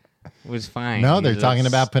was fine. No, He they're was a talking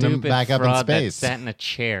about putting him stupid back up in fraud that space. sat in a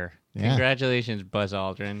chair. Yeah. Congratulations, Buzz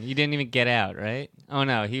Aldrin. You didn't even get out, right? Oh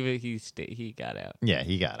no, he got out. Yeah,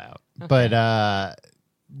 he got out. But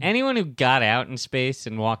Anyone who got out in space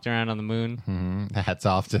and walked around on the moon, hats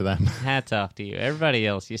off to them. hats off to you. Everybody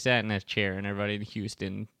else, you sat in a chair, and everybody in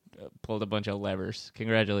Houston pulled a bunch of levers.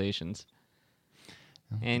 Congratulations.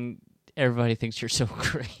 And everybody thinks you're so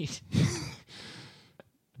great.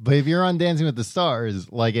 But if you're on Dancing with the Stars,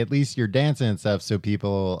 like at least you're dancing and stuff. So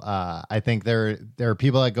people, I think there are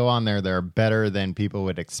people that go on there that are better than people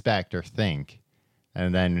would expect or think.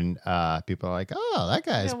 And then people are like, oh, that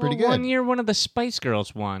guy's pretty good. One year, one of the Spice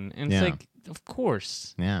Girls won. And it's Yeah. like, of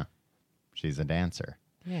course. Yeah, she's a dancer.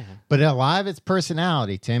 Yeah. But a lot of it's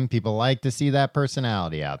personality, Tim. People like to see that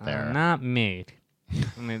personality out there. Not me.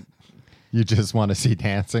 I mean, You just want to see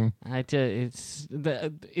dancing? is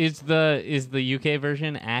the UK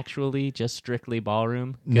version actually just strictly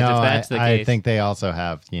ballroom? 'Cause No, if that's the I case, think they also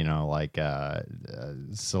have, like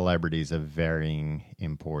celebrities of varying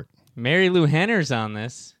import. Mary Lou Henner's on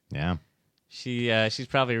this. Yeah, She's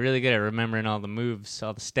probably really good at remembering all the moves,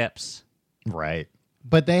 all the steps. right.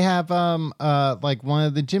 But they have like one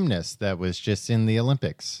of the gymnasts that was just in the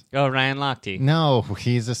Olympics. Oh, Ryan Lochte. No,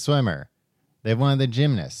 he's a swimmer. They have one of the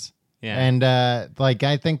gymnasts. Yeah. And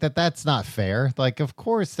I think that's not fair. Like, of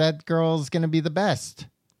course, that girl's going to be the best.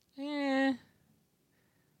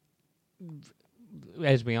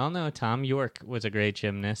 As we all know, Tom York was a great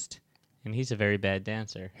gymnast, and he's a very bad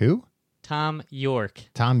dancer. Who? Tom York.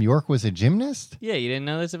 Tom York was a gymnast? Yeah, you didn't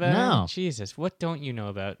know this about No. him? Jesus, what don't you know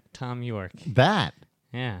about Tom York? That.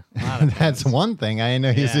 Yeah, a lot of That's things. one thing. I know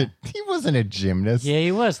Yeah. he wasn't a gymnast. Yeah,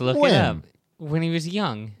 he was. Look When? it up. When he was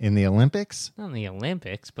young. In the Olympics? Not in the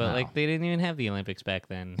Olympics, but No. like they didn't even have the Olympics back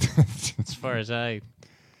then, as far as I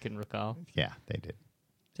can recall. Yeah, they did.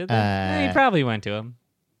 Did they? He probably went to them.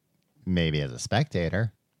 Maybe as a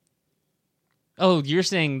spectator. Oh, you're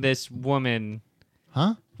saying this woman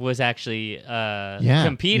Huh? was actually Yeah.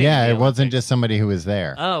 competing? Yeah, in the it wasn't Olympics. just somebody who was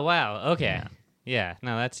there. Oh wow. Okay. Yeah.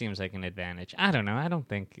 No, that seems like an advantage. I don't know. I don't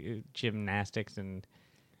think gymnastics and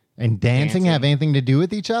And dancing have anything to do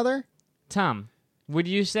with each other? Tom, would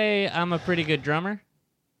you say I'm a pretty good drummer?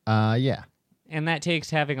 Yeah. And that takes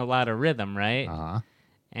having a lot of rhythm, right? Uh-huh.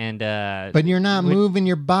 And But you're not moving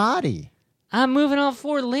your body. I'm moving all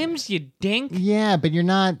four limbs, you dink. Yeah, but you're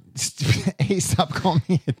not. A, stop calling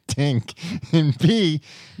me a dink. And B,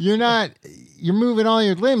 you're not. You're moving all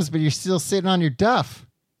your limbs, but you're still sitting on your duff.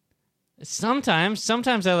 Sometimes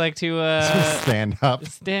I like to Stand up.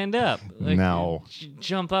 stand up. Like, No.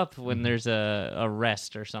 jump up when there's a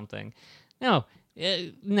rest or something. No,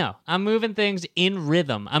 no. I'm moving things in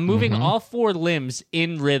rhythm. I'm moving all four limbs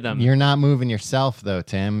in rhythm. You're not moving yourself, though,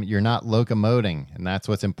 Tim. You're not locomoting, and that's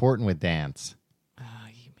what's important with dance. Oh,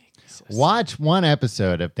 you make me so Watch one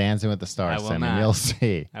episode of Dancing with the Stars, I will Tim, not. and you'll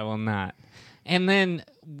see. I will not. And then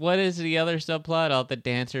what is the other subplot? All the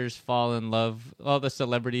dancers fall in love. All the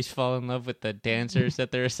celebrities fall in love with the dancers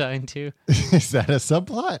that they're assigned to. Is that a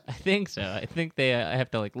subplot? I think so. I think they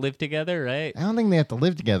have to like live together, right? I don't think they have to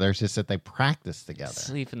live together. It's just that they practice together.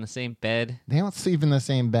 Sleep in the same bed. They don't sleep in the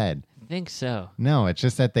same bed. I think so. No, it's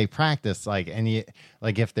just that they practice. Like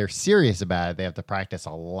if they're serious about it, they have to practice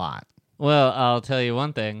a lot. Well, I'll tell you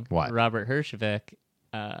one thing. What? Robert Herjavec,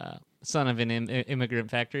 son of an immigrant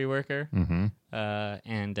factory worker, and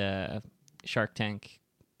Shark Tank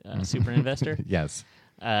super investor. Yes.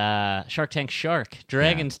 Shark Tank Shark,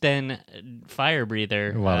 Dragon's Den fire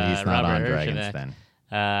breather. Well, he's not Robert on Dragon's Herjavec,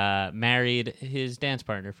 Den. married his dance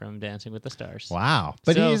partner from Dancing with the Stars. Wow.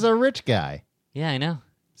 But So- he's a rich guy. Yeah, I know.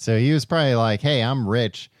 So he was probably like, hey, I'm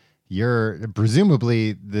rich. You're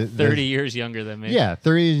presumably the 30 years younger than me. Yeah,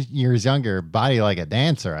 30 years younger. Body like a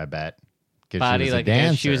dancer, I bet. 'Cause Body she was like a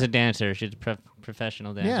dancer. she was a dancer. She's a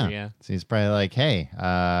professional dancer. Yeah. So he's probably like, hey,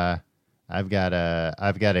 I've got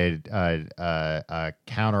a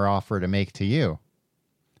counter offer to make to you.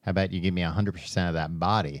 How about you give me 100% of that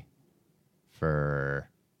body for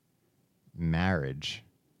marriage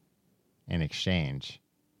in exchange?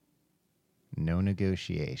 No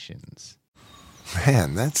negotiations.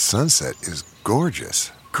 Man, that sunset is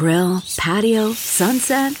gorgeous. Grill, patio,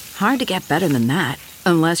 sunset. Hard to get better than that.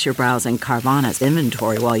 Unless you're browsing Carvana's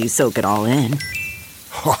inventory while you soak it all in.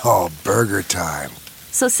 Oh, burger time.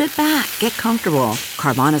 So sit back, get comfortable.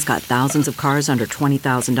 Carvana's got thousands of cars under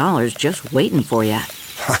 $20,000 just waiting for you.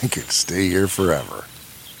 I could stay here forever.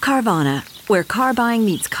 Carvana, where car buying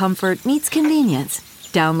meets comfort, meets convenience.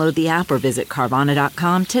 Download the app or visit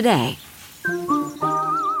Carvana.com today.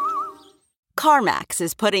 CarMax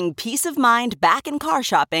is putting peace of mind back in car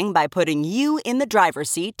shopping by putting you in the driver's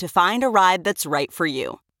seat to find a ride that's right for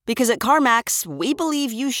you. Because at CarMax, we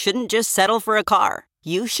believe you shouldn't just settle for a car.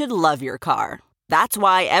 You should love your car. That's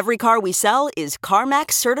why every car we sell is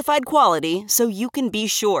CarMax certified quality, so you can be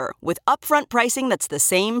sure with upfront pricing that's the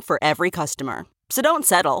same for every customer. So don't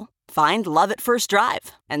settle. Find love at first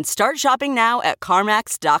drive and start shopping now at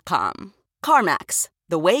CarMax.com. CarMax,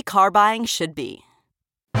 the way car buying should be.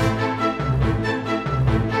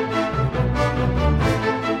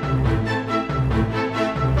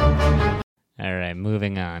 All right,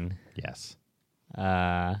 moving on. Yes.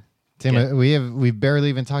 Tim, Tim, we've barely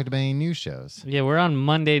even talked about any news shows. Yeah, we're on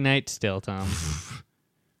Monday night still, Tom.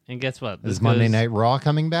 And guess what? Is Monday Night Raw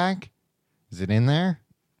coming back? Is it in there?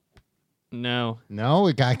 No. No,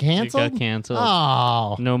 it got canceled? It got canceled.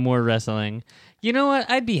 Oh. No more wrestling. You know what?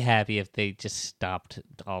 I'd be happy if they just stopped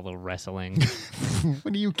all the wrestling.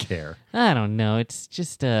 What do you care? I don't know. It's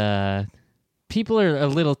just people are a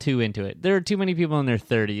little too into it. There are too many people in their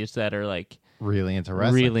 30s that are like Really into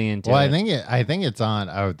wrestling. really into well, it. I think it's on.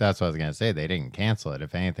 Oh, that's what I was gonna say. They didn't cancel it.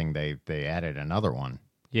 If anything, they added another one.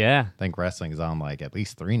 Yeah. I think wrestling is on like at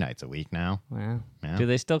least 3 nights a week now. Wow. Yeah. Do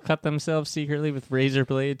they still cut themselves secretly with razor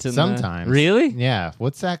blades? Sometimes. Really? Yeah.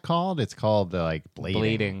 What's that called? It's called like blading.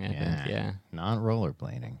 Blading, I think, yeah. Not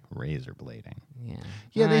rollerblading, razor blading. Yeah.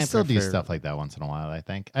 Yeah, they I still do prefer- stuff like that once in a while, I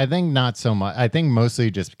think. I think not so much. I think mostly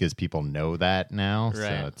just because people know that now.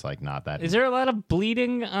 Right. So it's like not that. Is there a lot of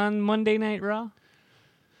bleeding on Monday Night Raw?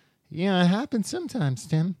 Yeah, it happens sometimes,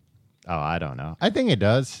 Tim. Oh, I don't know. I think it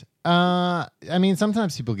does. I mean,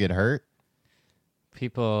 sometimes people get hurt.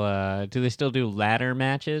 People, do they still do ladder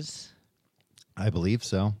matches? I believe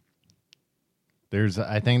so.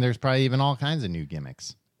 I think there's probably even all kinds of new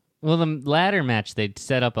gimmicks. Well, the ladder match, they'd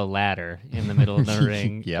set up a ladder in the middle of the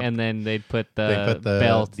ring, Yep. and then they'd put They the, put the-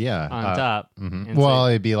 belt yeah, on top. Mhm. and Well,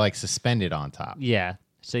 say- it'd be like suspended on top. yeah.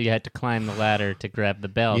 So you had to climb the ladder to grab the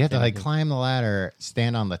belt. You have to and- like climb the ladder,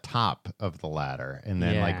 stand on the top of the ladder, and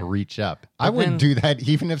then like Yeah. reach up. But I wouldn't then- do that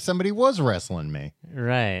even if somebody was wrestling me.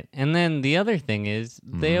 Right. And then the other thing is,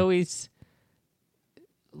 they Mm-hmm. always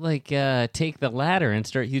like take the ladder and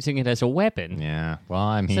start using it as a weapon. Yeah. Well,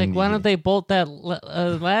 I mean, It's like, why don't they bolt that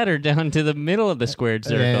ladder down to the middle of the squared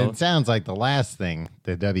circle? It sounds like the last thing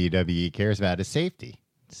the WWE cares about is safety.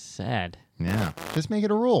 Sad. Yeah. Just make it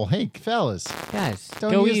a rule. Hey, fellas, Guys,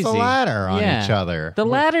 don't go use easy. the ladder on Yeah. each other. The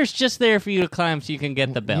ladder's just there for you to climb so you can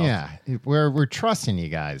get the belt. Yeah. We're trusting you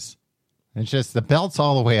guys. It's just the belt's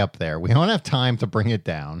all the way up there. We don't have time to bring it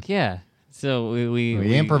down. Yeah. So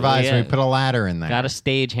We improvise and we put a ladder in there. got a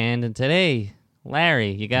stage hand and said, "Hey,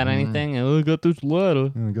 Larry, you got anything?" "Oh, I got this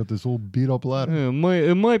ladder. I got this old beat up ladder.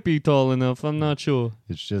 It might be tall enough. I'm not sure."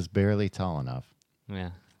 It's just barely tall enough.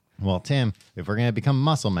 Yeah. Well, Tim, if we're going to become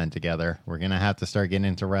muscle men together, we're going to have to start getting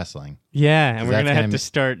into wrestling. Yeah, and we're that's gonna have gonna to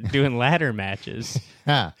start doing ladder matches.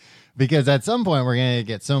 Yeah. Because at some point, we're going to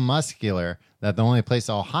get so muscular that the only place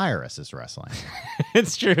they'll hire us is wrestling.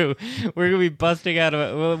 It's true. We're gonna be busting out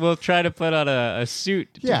of. We'll try to put on a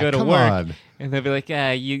suit to Yeah, go to come work, on. and they'll be like,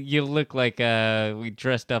 you look like we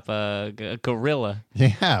dressed up a gorilla."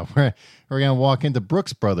 Yeah. We're going to walk into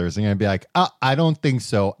Brooks Brothers and going to be like, I don't think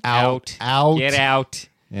so. Out. Get out.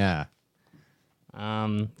 Yeah.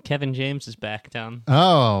 Kevin James is back, Tom.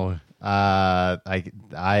 Oh,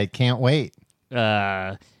 I can't wait.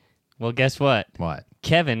 Well, guess what? What?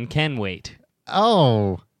 Kevin can wait.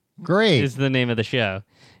 Oh, great. Is the name of the show.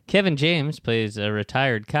 Kevin James plays a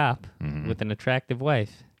retired cop Mm-hmm. with an attractive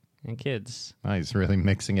wife and kids. Oh, he's really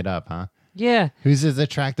mixing it up, huh? Yeah, Who's his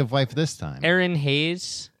attractive wife this time? Erin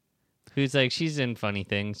Hayes, who's like, she's in funny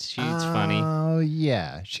things. She's funny. Oh,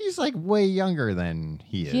 yeah. She's like way younger than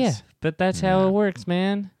he is. Yeah, but that's how it works,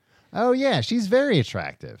 man. Oh, yeah. She's very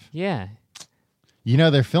attractive. Yeah, You know,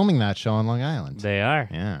 they're filming that show on Long Island. they are.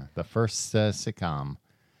 Yeah. The first sitcom.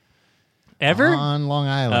 Ever? On Long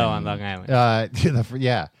Island. Oh, on Long Island.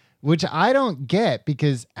 Yeah. Which I don't get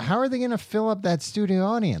because how are they going to fill up that studio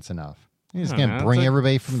audience enough? You're just I don't going to know. bring It's like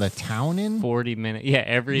everybody from the town in? 40 minutes.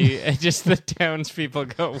 Yeah, just the townspeople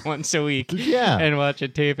go once a week Yeah. and watch a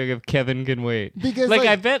taping of Kevin Can Wait. Because, like, like-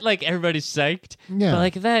 I bet, like, everybody's psyched. Yeah. But,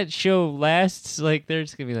 like, if that show lasts, like, they're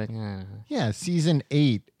just going to be like, Yeah, season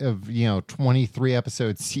 8 of, 23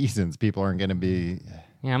 episode seasons. People aren't going to be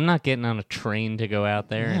Yeah, I'm not getting on a train to go out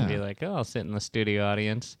there and Yeah. be like, oh, I'll sit in the studio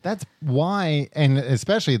audience. That's why, and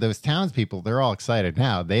especially those townspeople, they're all excited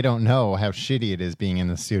now. They don't know how shitty it is being in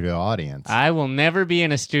the studio audience. I will never be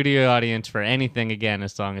in a studio audience for anything again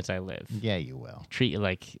as long as I live. Yeah, you will. Treat you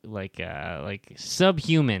like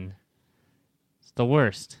subhuman. It's the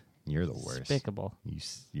worst. You're the worst. Despicable.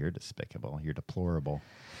 You're despicable. You're deplorable.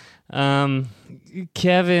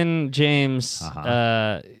 Kevin James.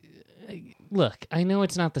 Uh-huh. Look, I know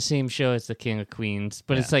it's not the same show as the King of Queens,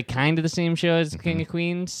 but it's Yeah. like kind of the same show as the King of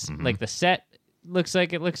Queens. Like the set looks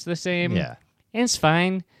like it looks the same. Yeah. And it's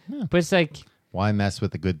fine. But it's like, Why mess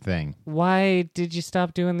with a good thing? why did you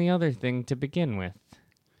stop doing the other thing to begin with?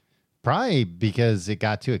 Probably because it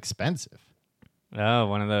got too expensive. Oh,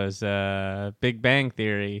 one of those Big Bang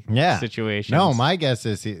Theory situations. No, my guess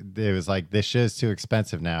is it was like this show's too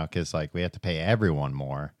expensive now because like we have to pay everyone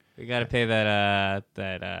more. We got to pay that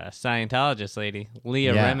Scientologist lady,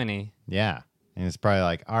 Leah Yeah. Remini. Yeah, and it's probably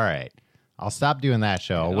like, all right, I'll stop doing that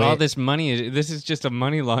show. All Wait, this money this is just a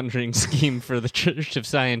money laundering scheme for the Church of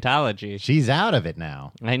Scientology. she's out of it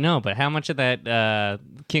now. I know, but how much of that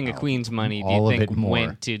King of Queens money do you all of think it more.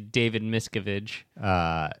 went to David Miscavige?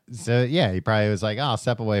 So yeah, he probably was like, oh, I'll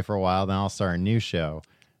step away for a while, then I'll start a new show.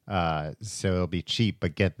 So it'll be cheap,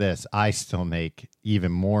 but get this, I still make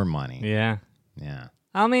even more money. Yeah. Yeah.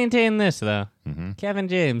 I'll maintain this, though. Mm-hmm. Kevin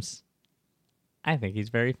James, I think he's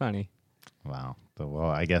very funny. Wow. But, well,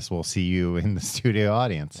 I guess we'll see you in the studio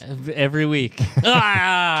audience. Every week. You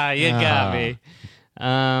got me.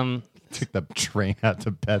 Took the train out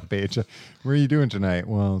to Bethpage. Where are you doing tonight?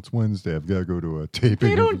 Well, it's Wednesday. I've got to go to a taping.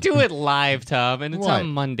 They don't do it live, Tom, and it's What? on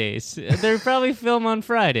Mondays. They're probably film on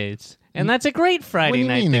Fridays. And that's a great What do Friday you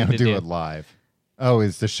night mean they thing don't to do it live? Oh,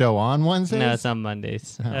 is the show on Wednesdays? No, it's on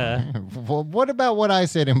Mondays. Well, what about what I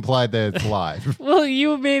said implied that it's live? Well,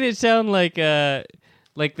 you made it sound like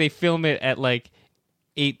they film it at like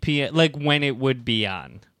 8 p.m., like when it would be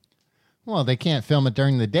on. Well, they can't film it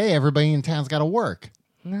during the day. Everybody in town's got to work.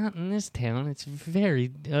 Not in this town. It's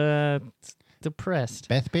very depressed.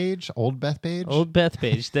 Bethpage? Old Bethpage? Old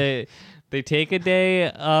Bethpage. They take a day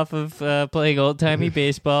off of playing old timey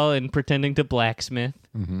baseball and pretending to blacksmith.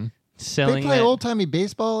 Mm-hmm. They Selling play that- old timey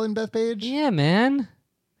baseball in Bethpage? Yeah, man.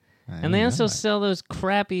 I And didn't they know also that. sell those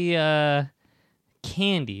crappy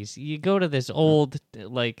candies. You go to this old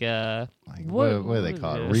like what do they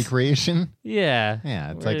call it? Recreation? Yeah.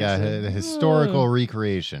 Yeah, it's Where like it's a historical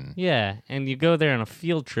recreation. Yeah, and you go there on a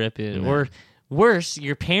field trip, or worse,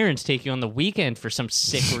 your parents take you on the weekend for some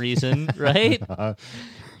sick reason, right?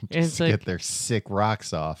 And it's Get like, their sick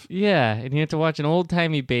rocks off. yeah, and you have to watch an old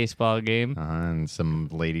timey baseball game. And some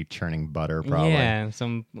lady churning butter, probably. Yeah,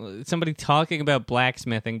 and somebody talking about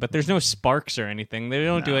blacksmithing, but there's no sparks or anything. They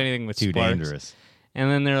don't do anything with Too sparks. dangerous. And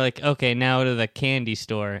then they're like, okay, now to the candy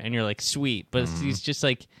store, and you're like, sweet, but it's these just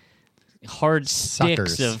like hard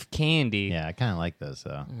Suckers. sticks of candy. Yeah, I kind of like those,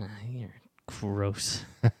 though. You're gross.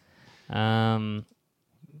 Tom?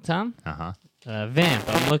 Uh-huh. Vamp,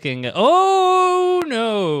 I'm looking at... Oh,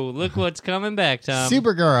 no! Look what's coming back,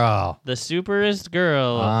 Supergirl The superest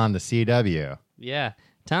girl. on the CW. Yeah.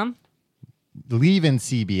 Tom, Leaving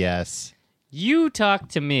CBS. you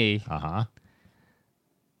talked to me Uh-huh.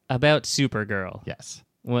 about Supergirl Yes.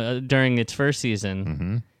 during its first season.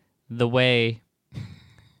 Mm-hmm. The way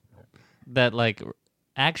that, like,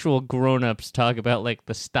 actual grown-ups talk about, like,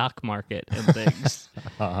 the stock market and things.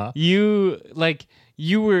 Uh-huh. You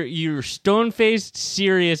were stone-faced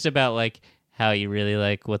serious about, like, how you really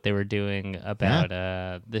like what they were doing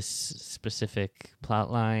about this specific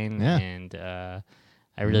plot line, Yeah. and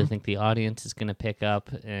I really think the audience is going to pick up.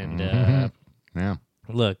 And Yeah.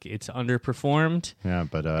 look, it's underperformed, Yeah,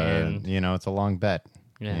 but, And- it's a long bet.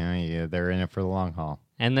 Yeah. Yeah, they're in it for the long haul.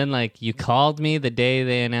 and then like you called me the day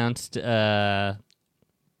they announced they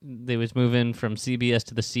was moving from CBS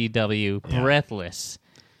to the CW, breathless.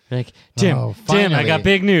 Like, Tim, Oh, I finally. got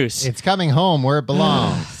big news. It's coming home where it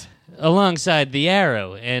belongs. Alongside The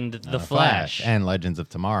Arrow and The Flash. and Legends of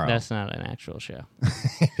Tomorrow. That's not an actual show.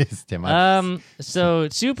 It's Tim. So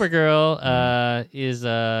Supergirl is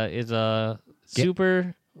a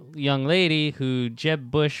super young lady who Jeb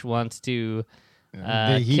Bush wants to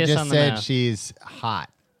he kiss just on the said mouth, she's hot.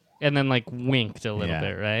 and then like winked a little Yeah.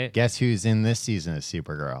 bit, right? Guess who's in this season of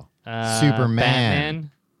Supergirl? Superman.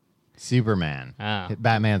 Batman. Superman. Oh.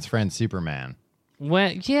 Batman's friend Superman.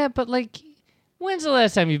 Yeah, but like, when's the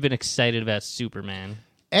last time you've been excited about Superman?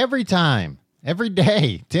 Every time. Every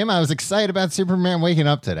day. Tim, I was excited about Superman waking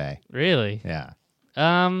up today. Really? Yeah.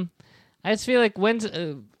 I just feel like when's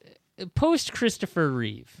post Christopher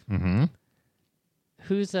Reeve. Mm-hmm.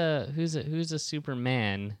 Who's a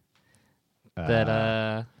Superman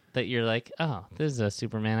that you're like, oh, this is a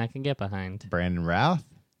Superman I can get behind. Brandon Routh,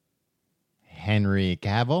 Henry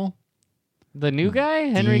Cavill, The new guy,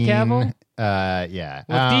 Henry Dean, Cavill. Yeah.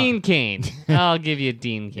 Well, Dean Cain. I'll give you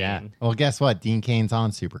Dean Cain. Yeah. Well, guess what? Dean Cain's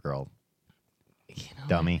on Supergirl. You know,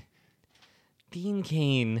 Dummy. Dean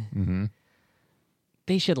Cain. Mm-hmm.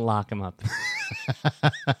 They should lock him up.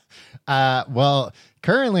 Well,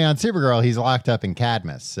 currently on Supergirl, he's locked up in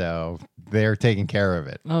Cadmus, so they're taking care of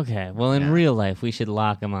it. Okay. Well, in Yeah. real life, we should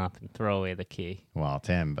lock him up and throw away the key. Well,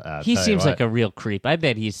 Tim, He tell you seems what, like a real creep. I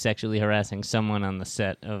bet he's sexually harassing someone on the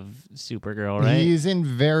set of Supergirl, right? He's in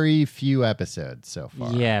very few episodes so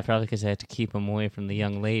far. Yeah, probably because they had to keep him away from the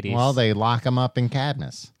young ladies. Well, they lock him up in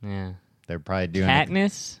Cadmus. yeah. They're probably doing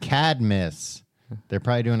Katniss? Cadmus. They're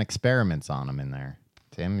probably doing experiments on him in there.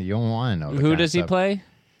 Tim, you don't want to know. the Who kind of does he stuff. play?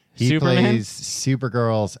 He Superman? plays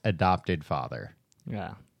Supergirl's adopted father.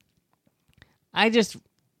 Yeah. I just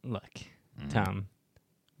look, Tom.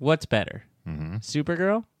 What's better,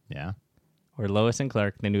 Supergirl Yeah. or Lois and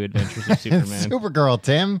Clark: The New Adventures of Superman? Supergirl,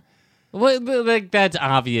 Tim. Well, like that's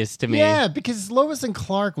obvious to me. Yeah, because Lois and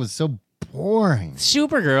Clark was so boring.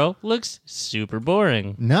 Supergirl looks super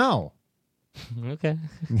boring. No. Okay,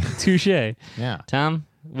 touche. Yeah. Tom,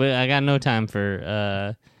 I got no time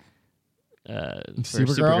for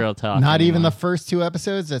Supergirl talk. Not even anymore. the first 2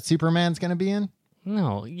 episodes that Superman's going to be in?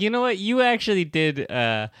 No, you know what? You actually did.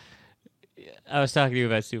 I was talking to you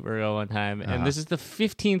about Supergirl one time, and this is the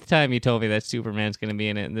 15th time you told me that Superman's going to be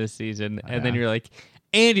in it in this season, and then you're like,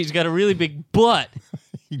 "And he's got a really big butt."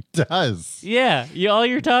 He does. Yeah, all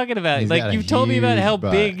you're talking about. He's got Like a you told me about huge how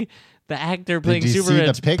butt. big the actor playing you see the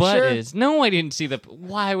Superman's butt picture? is. No, I didn't see the.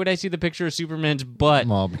 Why would I see the picture of Superman's butt?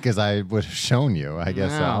 Well, because I would have shown you. I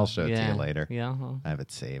guess No, I'll show it to yeah, you later. Yeah, I'll I have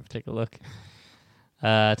it saved. take a look.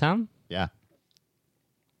 Tom, Yeah.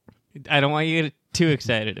 I don't want you to get too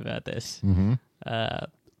excited about this. Mm-hmm.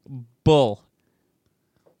 Bull.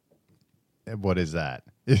 What is that?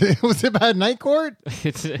 Was it about Night Court?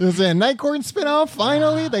 It's, Was it a Night Court spinoff?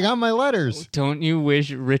 Finally, they got my letters. don't you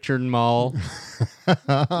wish Richard Mall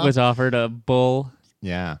was offered a Bull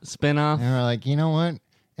Yeah. spinoff? And we're like, you know what?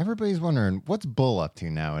 Everybody's wondering, what's Bull up to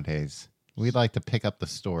nowadays? We'd like to pick up the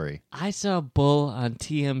story. I saw Bull on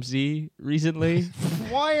TMZ recently.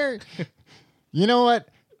 Why are... You know what?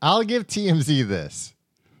 I'll give TMZ this.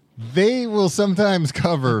 They will sometimes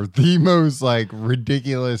cover the most, like,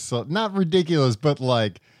 ridiculous... Not ridiculous, but,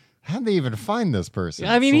 like, how'd they even find this person?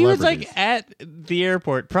 I mean, he was like Celebrities. at the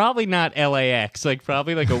airport, probably not LAX, like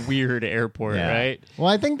probably like a weird airport, Yeah. right? Well,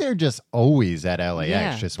 I think they're just always at LAX,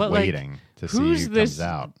 Yeah, just but, like, waiting to see Who's who this comes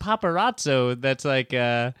out. paparazzo that's like,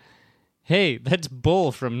 hey, that's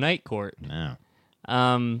Bull from Night Court? No.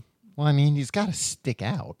 Um, Well, I mean, he's got to stick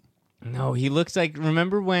out. no, he looks like.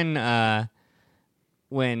 Remember when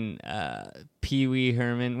Pee Wee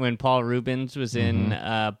Herman, when Paul Rubens was in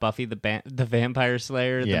Buffy the Vampire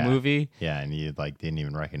Slayer, Yeah. the movie? Yeah, and you like didn't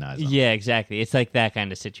even recognize him. Yeah, exactly. It's like that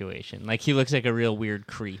kind of situation. Like he looks like a real weird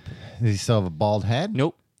creep. Does he still have a bald head?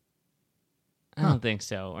 Nope. I don't think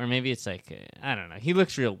so. Or maybe it's like, I don't know. He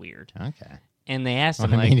looks real weird. Okay. And they asked Well,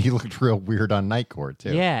 him, I mean, like, he looked real weird on Night Court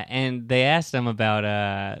too. yeah, and they asked him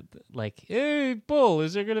about, like, hey, Bull,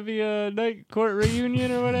 is there going to be a Night Court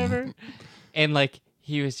reunion or whatever? And, like,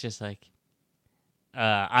 he was just like,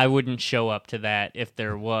 I wouldn't show up to that if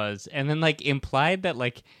there was. And then, like, implied that,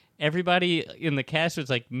 like, everybody in the cast was,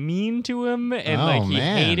 like, mean to him and, Oh, like, he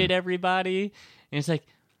man. hated everybody. And it's like,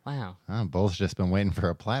 wow. Bull's just been waiting for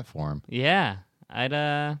a platform. Yeah, I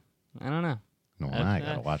don't know. No, I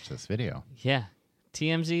gotta watch this video. Yeah,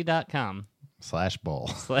 TMZ.com. /Bull.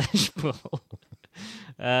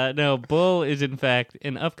 /Bull. No, Bull is in fact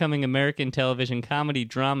an upcoming American television comedy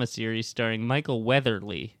drama series starring Michael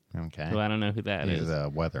Weatherly, Okay. who I don't know who that He's is.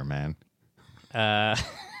 a weatherman.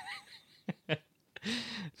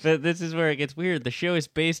 But this is where it gets weird. The show is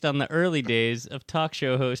based on the early days of talk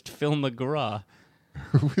show host Phil McGraw.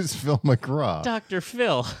 Who is Phil McGraw? Dr.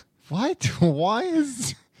 Phil. What? Why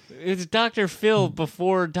is... It's Dr. Phil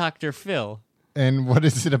before Dr. Phil. And what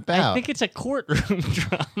is it about? I think it's a courtroom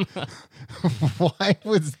drama. Why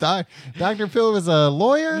was Dr. Phil was a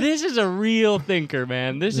lawyer? This is a real thinker,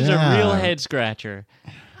 man. This is a Yeah. real head scratcher.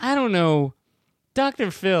 I don't know.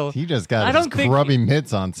 Dr. Phil. He just got I his don't think- grubby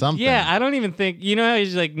mitts on something. Yeah, I don't even think. You know how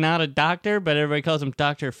he's like not a doctor, but everybody calls him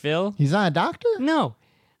Dr. Phil? He's not a doctor? No.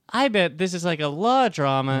 I bet this is like a law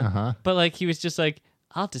drama, Uh-huh. but like he was just like,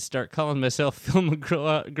 I'll just start calling myself Phil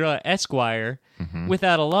McGraw Esquire Mm-hmm.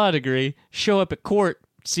 without a law degree, show up at court,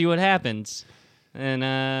 see what happens. And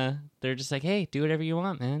they're just like, hey, do whatever you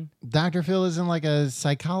want, man. Dr. Phil isn't like a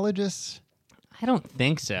psychologist? I don't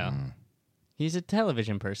think so. He's a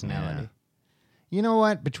television personality. You know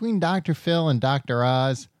what? Between Dr. Phil and Dr.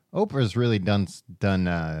 Oz, Oprah's really done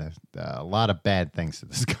a lot of bad things to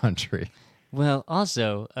this country. Well,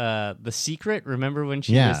 also, The Secret. Remember when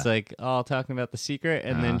she Yeah. was like all talking about The Secret,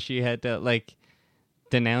 and then she had to like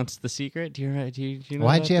denounce The Secret? Do you know?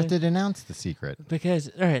 Why'd about she have that? to denounce The Secret? Because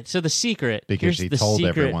all right, so The Secret. Because here's she the told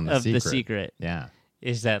secret everyone the of secret. The Secret Yeah.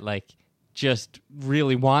 is that like just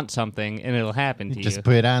really want something and it'll happen to you. Just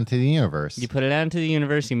put it out into the universe. You put it out into the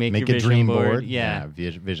universe. You make Make your a vision dream board.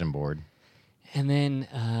 vision board. And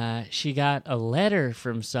then she got a letter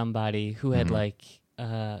from somebody who had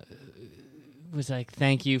was like,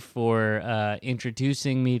 "Thank you for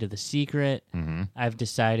introducing me to The Secret. I've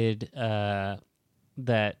decided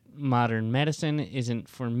that modern medicine isn't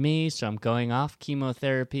for me, so I'm going off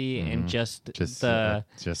chemotherapy and just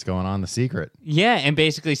going on The Secret. yeah." And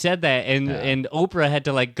basically said that, and Oprah had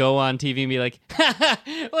to like go on TV and be like,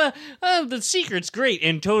 "Well, The Secret's great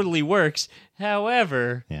and totally works.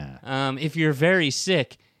 However, if you're very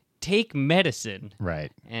sick, take medicine."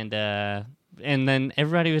 Right. And then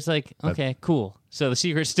everybody was like, "Okay, cool. So The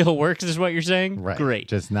Secret still works, is what you're saying? Right. Great.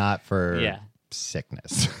 Just not for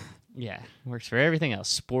sickness. Yeah, works for everything else.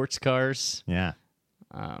 Sports cars, Yeah.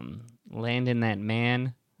 Landon that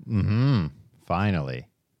man, Finally.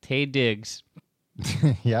 Tay Diggs.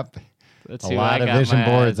 Yep. That's A who lot I of got vision my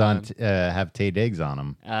boards eyes on have Tay Diggs on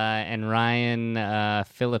them. and Ryan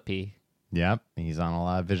Philippi Yep. He's on a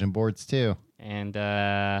lot of vision boards too. and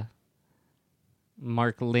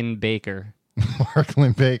Mark Lynn Baker. Mark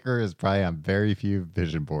Lynn Baker is probably on very few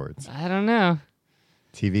vision boards. I don't know.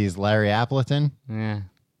 TV's Larry Appleton. Yeah,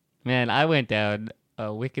 man, I went down a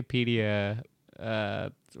Wikipedia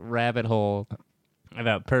rabbit hole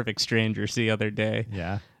about Perfect Strangers the other day.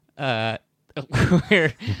 Yeah.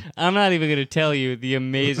 Where I'm not even going to tell you the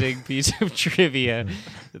amazing piece of trivia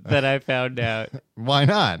that I found out Why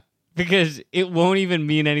not? because it won't even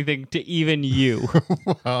mean anything to even you.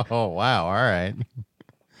 Oh, wow. All right.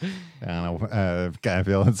 I don't know. I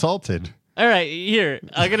feel insulted. All right, here,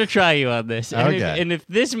 I'm going to try you on this. And Okay. if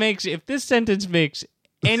this sentence makes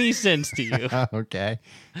any sense to you, Okay.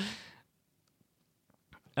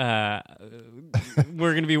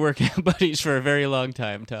 we're going to be working buddies for a very long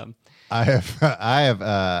time, Tom. I have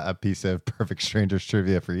a piece of Perfect Strangers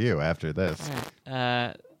trivia for you after this.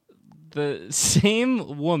 The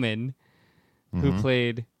same woman who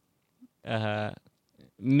played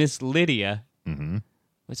Miss Lydia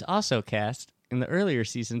was also cast in the earlier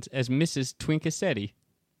seasons as Mrs. Twinkasetti.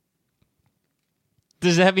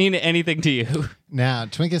 Does that mean anything to you? Now,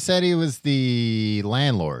 Twinkasetti was the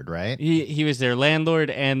landlord, right? He was their landlord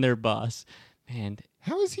and their boss. Man,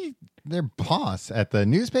 How is he their boss at the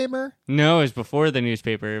newspaper? no, it was before the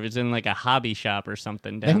newspaper. It was in like a hobby shop or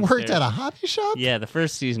something They downstairs. worked at a hobby shop? Yeah, the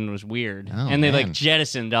first season was weird. Oh, and they man. like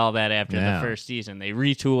jettisoned all that after Yeah. the first season. They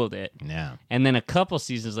retooled it. Yeah. And then a couple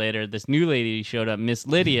seasons later, this new lady showed up, Miss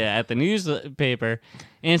Lydia, at the newspaper.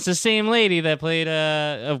 And it's the same lady that played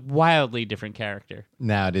a wildly different character.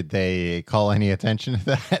 Now, did they call any attention to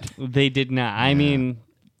that? They did not. I mean,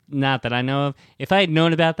 not that I know of. If I had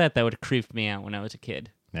known about that, that would have creeped me out when I was a kid.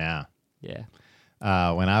 Yeah. Yeah.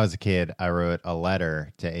 When I was a kid, I wrote a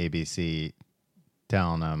letter to ABC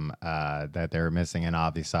telling them that they were missing an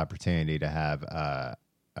obvious opportunity to have a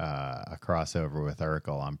crossover with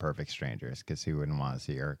Urkel on Perfect Strangers, because who wouldn't want to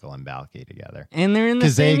see Urkel and Balky together? And they're in the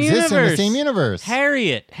Because they same exist universe. in the same universe.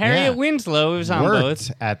 Harriet Yeah. Winslow was on Worked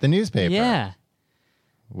both. at the newspaper. Yeah.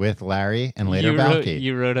 With Larry and later you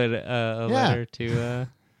Balky. wrote a Yeah. letter to...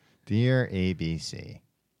 Dear ABC.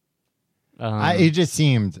 um, It just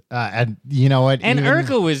seemed, and you know what? and even-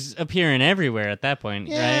 Urkel was appearing everywhere at that point,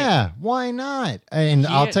 right? Yeah, why not? And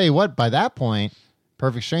I'll Yeah. tell you what, by that point,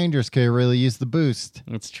 Perfect Strangers could really use the boost.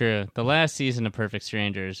 It's true. The last season of Perfect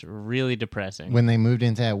Strangers, really depressing. When they moved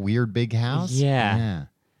into that weird big house? Yeah.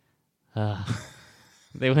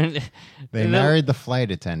 They went... They married the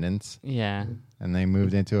flight attendants, Yeah. and they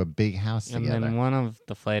moved into a big house And together. then one of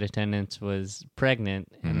the flight attendants was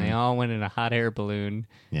pregnant, and they all went in a hot air balloon,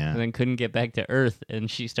 Yeah. and then couldn't get back to Earth,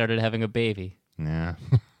 and she started having a baby. Yeah.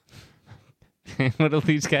 What will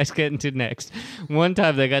these guys get into next? One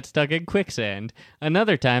time they got stuck in quicksand.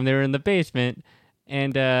 Another time they were in the basement,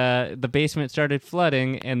 and the basement started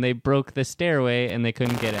flooding, and they broke the stairway, and they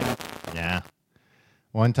couldn't get out. Yeah.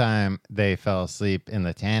 One time they fell asleep in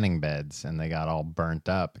the tanning beds, and they got all burnt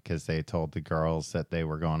up because they told the girls that they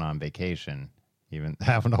were going on vacation. Even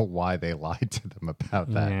I don't know why they lied to them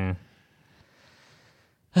about that.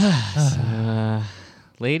 Yeah.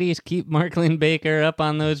 Ladies, keep Mark Lynn Baker up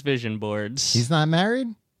on those vision boards. He's not married?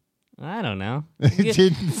 I don't know. It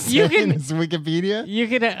didn't say you in can- his Wikipedia? You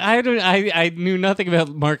could. I knew nothing about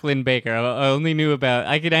Mark Lynn Baker. I only knew about.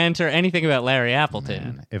 I could answer anything about Larry Appleton.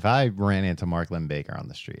 Man, if I ran into Mark Lynn Baker on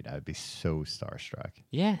the street, I would be so starstruck.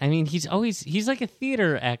 Yeah, I mean, he's like a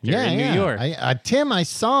theater actor in New York. Tim, I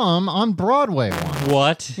saw him on Broadway once.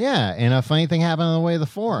 What? Yeah, and a funny thing happened on the way to the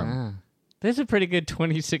Forum. Ah. This is a pretty good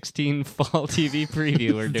 2016 fall TV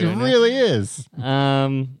preview we're It doing. really is.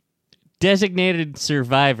 Designated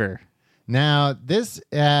Survivor. Now, this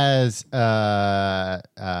has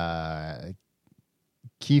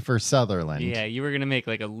Kiefer Sutherland. Yeah, you were gonna make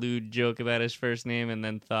like a lewd joke about his first name and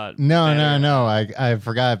then thought. No. better. I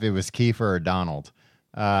forgot if it was Kiefer or Donald.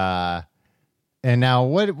 And now,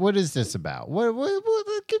 what is this about? What?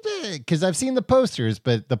 Because I've seen the posters,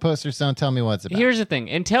 but the posters don't tell me what it's about. Here's the thing,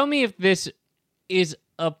 and tell me if this is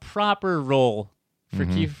a proper role for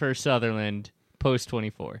Mm-hmm. Kiefer Sutherland post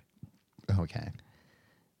 24. Okay.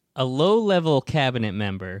 A low-level cabinet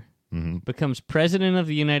member Mm-hmm. becomes president of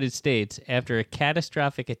the United States after a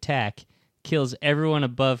catastrophic attack kills everyone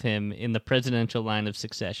above him in the presidential line of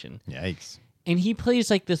succession. Yikes. And he plays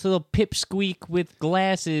like this little pipsqueak with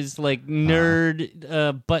glasses, like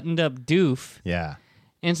nerd, buttoned-up doof. Yeah.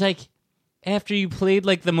 And it's like, after you played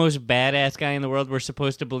like the most badass guy in the world, we're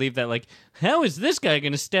supposed to believe that, like, how is this guy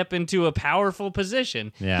going to step into a powerful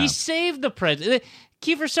position? Yeah. He saved the president.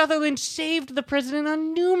 Kiefer Sutherland saved the president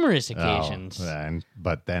on numerous occasions.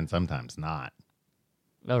 But then sometimes not.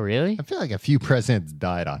 Oh, really? I feel like a few presidents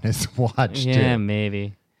died on his watch, Yeah, too.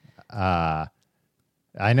 maybe.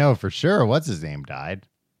 I know for sure what's his name died.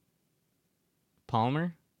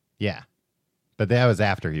 Palmer? Yeah. But that was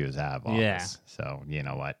after he was out of office. Yeah. So, you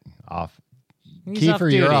know what? He's Kiefer, off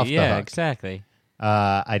duty. you're off the Yeah, hook. exactly.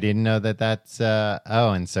 I didn't know that's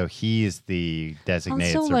and so he's the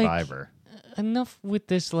designated Also, like, survivor. Enough with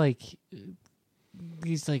this, like,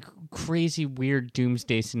 these, like, crazy, weird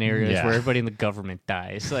doomsday scenarios Yeah. where everybody in the government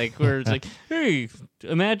dies. Like, where it's like, hey,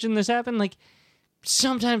 imagine this happened. Like,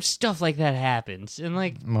 sometimes stuff like that happens. And,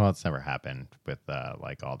 like, Well, it's never happened with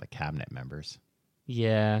like all the cabinet members.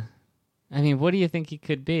 yeah. I mean, what do you think he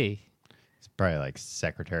could be? It's probably like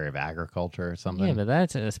Secretary of Agriculture or something. Yeah, but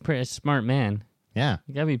that's a pretty smart man. Yeah.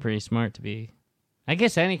 You gotta be pretty smart to be, I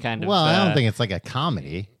guess, any kind of. Well, I don't think it's like a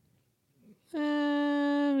comedy.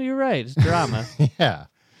 You're right. It's drama. Yeah.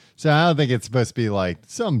 So I don't think it's supposed to be like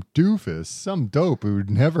some doofus, some dope who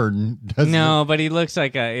never does No, but he looks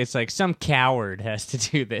like it's like some coward has to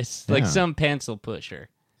do this. Like Yeah. some pencil pusher.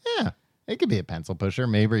 Yeah. It could be a pencil pusher.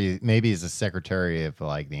 Maybe he's a secretary of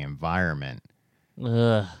like the environment.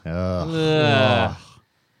 Ugh. Ugh. Ugh. Ugh.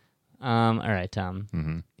 All right, Tom.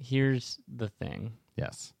 Mm-hmm. Here's the thing.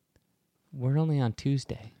 Yes. We're only on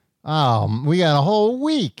Tuesday. Oh, we got a whole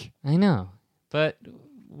week. I know, but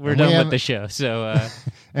we're And done we with haven't- the show. So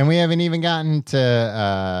And we haven't even gotten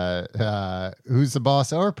to Who's the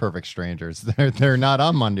Boss or Perfect Strangers. They're not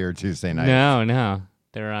on Monday or Tuesday night. no,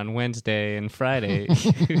 they're on Wednesday and Friday,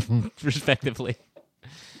 respectively.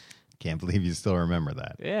 Can't believe you still remember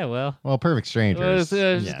that. Yeah, well, Well, Perfect Strangers.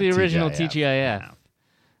 it was yeah, the original TGIF.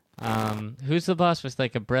 TGIF. Who's the Boss was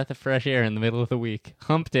like a breath of fresh air in the middle of the week.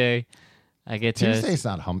 Hump day. I get to Tuesday's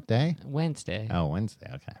not Hump Day. Wednesday. Oh, Wednesday.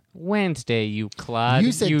 Okay. Wednesday, you clod.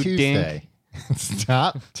 You said you Tuesday.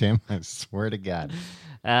 Stop, Tim. I swear to God.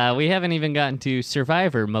 Dink. We haven't even gotten to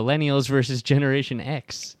Survivor, Millennials versus Generation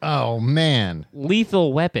X, Oh, man.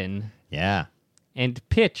 Lethal Weapon, Yeah. and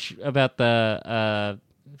Pitch about the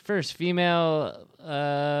first female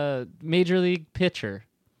major league pitcher.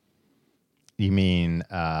 You mean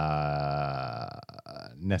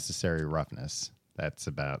Necessary Roughness. That's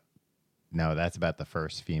about the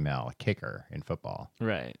first female kicker in football,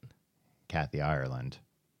 Right. Kathy Ireland.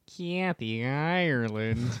 Kathy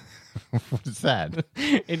Ireland. What is that?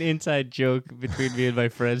 An inside joke between me and my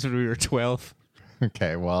friends when we were 12.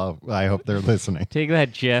 Okay, well, I hope they're listening. Take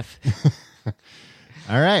that, Jeff.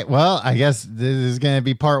 All right, well, I guess this is going to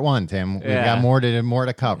be part one, Tim. We've Yeah. got more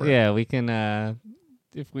to cover. Yeah, we can,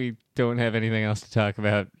 if we don't have anything else to talk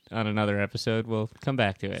about on another episode, we'll come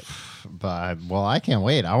back to it. But, well, I can't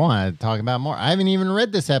wait. I want to talk about more. I haven't even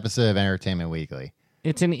read this episode of Entertainment Weekly.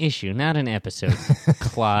 It's an issue, not an episode,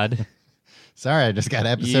 Claude. Sorry, I just got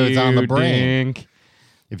episodes on the You brain. dink.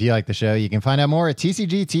 If you like the show, you can find out more at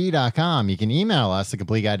tcgt.com. You can email us,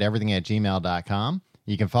 thecompleteguide@everything@gmail.com.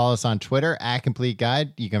 You can follow us on Twitter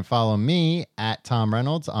 @CompleteGuide. You can follow me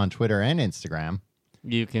 @TomReynolds on Twitter and Instagram.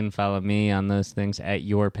 You can follow me on those things at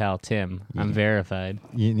your pal Tim. I'm verified.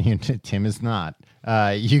 Tim is not.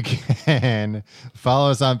 You can follow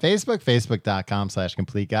us on Facebook,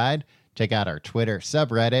 facebook.com/CompleteGuide. Check out our Twitter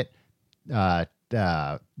subreddit, not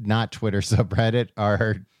Twitter subreddit,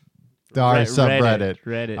 our our subreddit.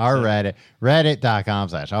 Reddit. Our Reddit.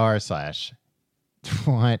 Reddit.com/r/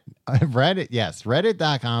 what? Reddit? Yes.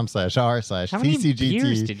 Reddit.com/r/ How many TCGT.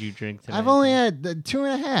 beers did you drink today? I've only had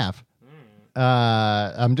 2.5.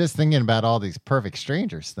 I'm just thinking about all these Perfect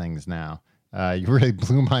Strangers things now. You really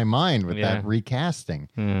blew my mind with that recasting.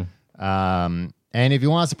 And if you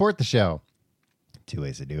want to support the show, 2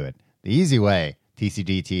 ways to do it. The easy way,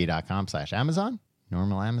 tcgt.com/Amazon.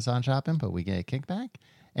 Normal Amazon shopping, but we get a kickback.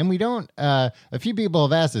 And we don't, a few people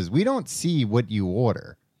have asked us, we don't see what you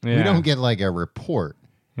order. Yeah. We don't get like a report.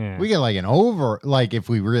 Yeah. We get like if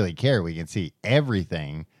we really care, we can see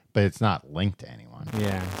everything, but it's not linked to anyone.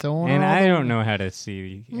 Yeah. So and I don't know how to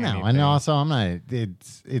see. No, anything. and also I'm not.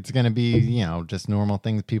 It's gonna be just normal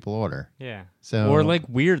things people order. Yeah. So or like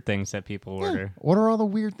weird things that people order. Order all the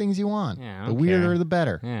weird things you want. Yeah, I the don't weirder care. the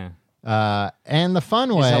better. Yeah. And the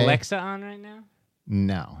fun way. Is Alexa on right now?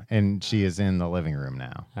 No, and she is in the living room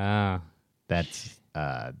now. Oh. That's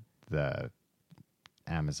the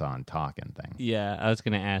Amazon talking thing. Yeah, I was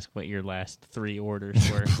gonna ask what your last 3 orders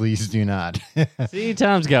were. Please do not. See,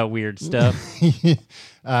 Tom's got weird stuff. You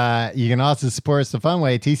can also support us the fun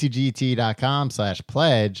way,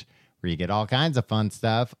 tcgt.com/pledge, where you get all kinds of fun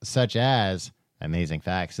stuff, such as Amazing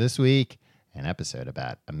Facts this week, an episode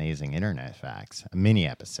about amazing internet facts, a mini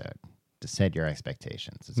episode to set your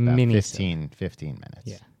expectations. It's about 15 minutes.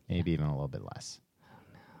 Yeah. Maybe even a little bit less.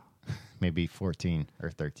 Maybe 14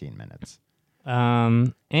 or 13 minutes.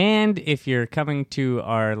 And if you're coming to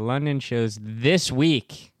our London shows this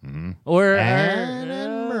week, or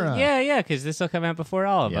Edinburgh. because this will come out before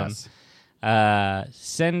all of Yes. them.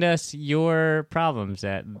 Send us your problems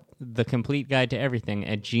at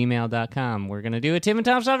thecompleteguidetoeverything@gmail.com. We're gonna do a Tim and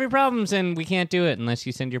Tom solve your problems, and we can't do it unless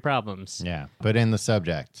you send your problems. Yeah. Put in the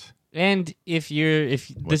subject. And if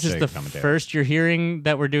this is show the you coming to? first you're hearing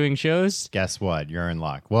that we're doing shows, Guess what? You're in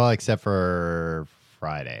luck. Well, except for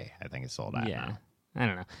Friday. I think it's sold out now. I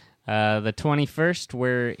don't know. The 21st,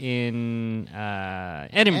 we're in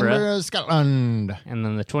Edinburgh. Scotland. And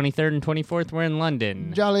then the 23rd and 24th, we're in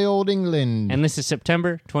London. Jolly old England. And this is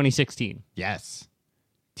September 2016. Yes.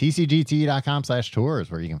 tcgt.com/tours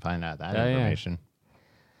where you can find out that Oh, yeah. information.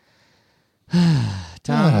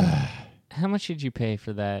 Tom, how much did you pay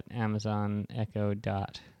for that Amazon Echo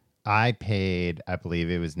Dot? I paid, I believe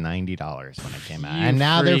it was $90 when it came out. You And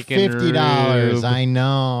now they're freaking $50. rube. I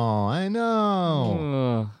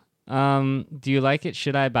know. Do you like it?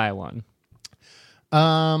 Should I buy one?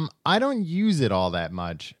 I don't use it all that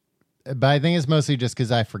much, but I think it's mostly just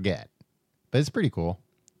because I forget. But it's pretty cool.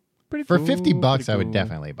 Pretty For cool, $50, pretty I would cool.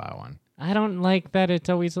 definitely buy one. I don't like that it's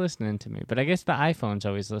always listening to me, but I guess the iPhone's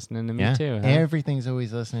always listening to me Yeah. too. Huh? Everything's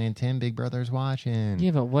always listening. Tim, Big Brother's watching.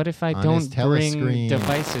 Yeah, but what if I On his don't bring telescreen.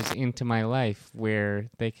 devices into my life where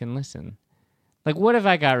they can listen? Like, what if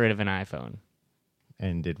I got rid of an iPhone?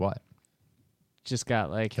 And did what? Just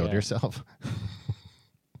got like Killed yourself.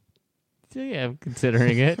 Yeah, I'm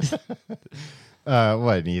considering it.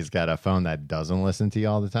 What? He's got a phone that doesn't listen to you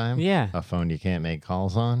all the time? Yeah. A phone you can't make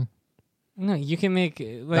calls on? No, you can make like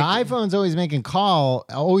The iPhone's always making call,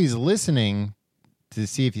 always listening to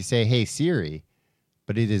see if you say, "Hey Siri,"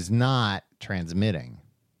 but it is not transmitting.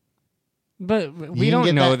 But You we can don't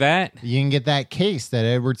get know that. You can get that case that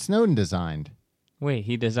Edward Snowden designed. Wait,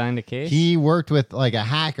 he designed a case? He worked with like a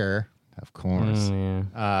hacker, of course,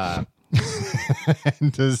 Yeah.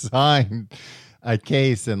 and designed a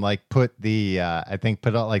case and like put the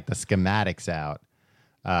put out like the schematics out.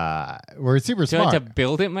 We're super Do I smart. have to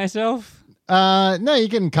build it myself? No, you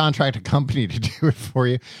can contract a company to do it for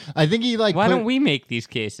you. I think he like. Why put- don't we make these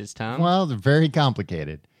cases, Tom? Well, they're very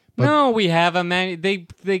complicated. But no, we have a they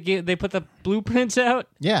put the blueprints out.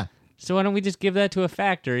 yeah, So why don't we just give that to a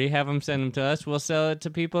factory, have them send them to us? We'll sell it to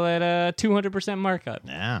people at a 200% markup.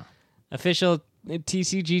 yeah. Official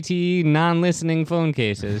TCGT non-listening phone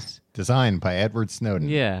cases. Designed by Edward Snowden.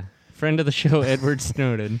 Yeah. Friend of the show, Edward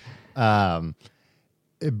Snowden.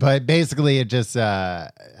 But basically, it just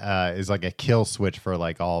is like a kill switch for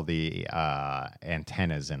like all the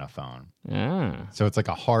antennas in a phone. Ah. So it's like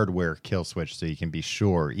a hardware kill switch, so you can be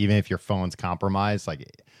sure, even if your phone's compromised,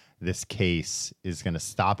 like this case is going to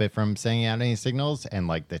stop it from sending out any signals and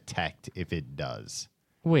like detect if it does.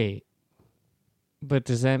 Wait. But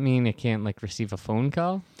does that mean it can't like receive a phone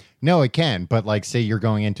call? No, it can. But like, say you're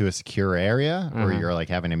going into a secure area or you're like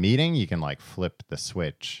having a meeting, you can like flip the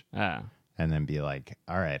switch Ah. and then be like,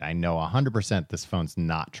 all right, I know 100% this phone's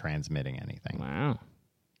not transmitting anything, Wow.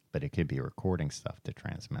 but it could be recording stuff to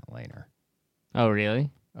transmit later. Oh,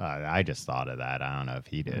 really? I just thought of that. I don't know if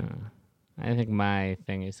he did. I think my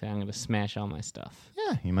thing is I'm going to smash all my stuff.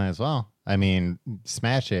 Yeah, you might as well. I mean,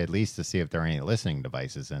 smash it at least to see if there are any listening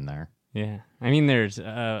devices in there. Yeah. I mean, there's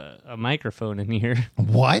a microphone in here.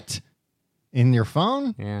 What? In your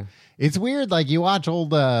phone? Yeah. It's weird. Like you watch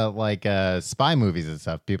old spy movies and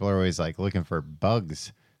stuff. People are always like looking for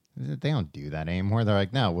bugs. They don't do that anymore. They're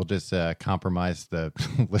like, no, we'll just compromise the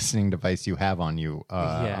listening device you have on you.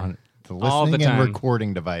 On the All the listening and time.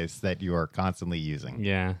 recording device that you are constantly using.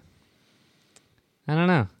 Yeah. I don't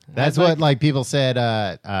know. That's what like people said.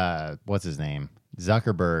 What's his name?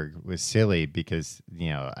 Zuckerberg was silly because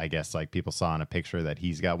I guess like people saw in a picture that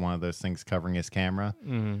he's got one of those things covering his camera,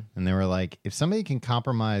 and they were like, if somebody can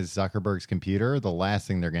compromise Zuckerberg's computer, the last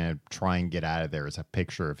thing they're gonna try and get out of there is a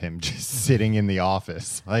picture of him just sitting in the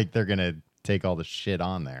office. Like they're gonna take all the shit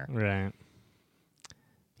on there. Right.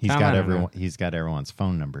 He's Tom, got I don't know. He's got everyone's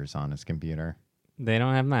phone numbers on his computer. They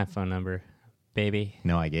don't have my phone number, baby.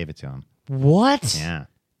 No, I gave it to him. What? Yeah.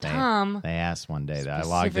 Tom. They asked one day that I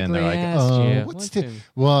logged in. They're Specifically like, asked "Oh, you. what's What's Tim?" Tim?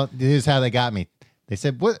 Well, this is how they got me. They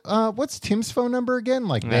said, what's Tim's phone number again?"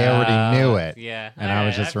 Like they already knew it. Yeah. And I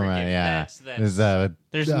was just reminding, yeah. It was,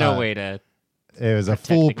 There's no way to. It was a protect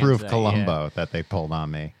foolproof against that, Columbo that they pulled on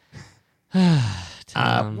me.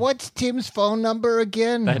 Tom. What's Tim's phone number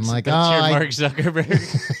again? That's, I'm like, that's your I- Mark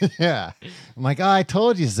Zuckerberg. yeah. I'm like, I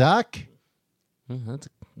told you, Zuck. That's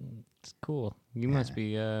cool. You must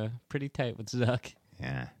be pretty tight with Zuck.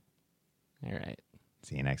 Yeah. All right.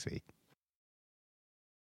 See you next week.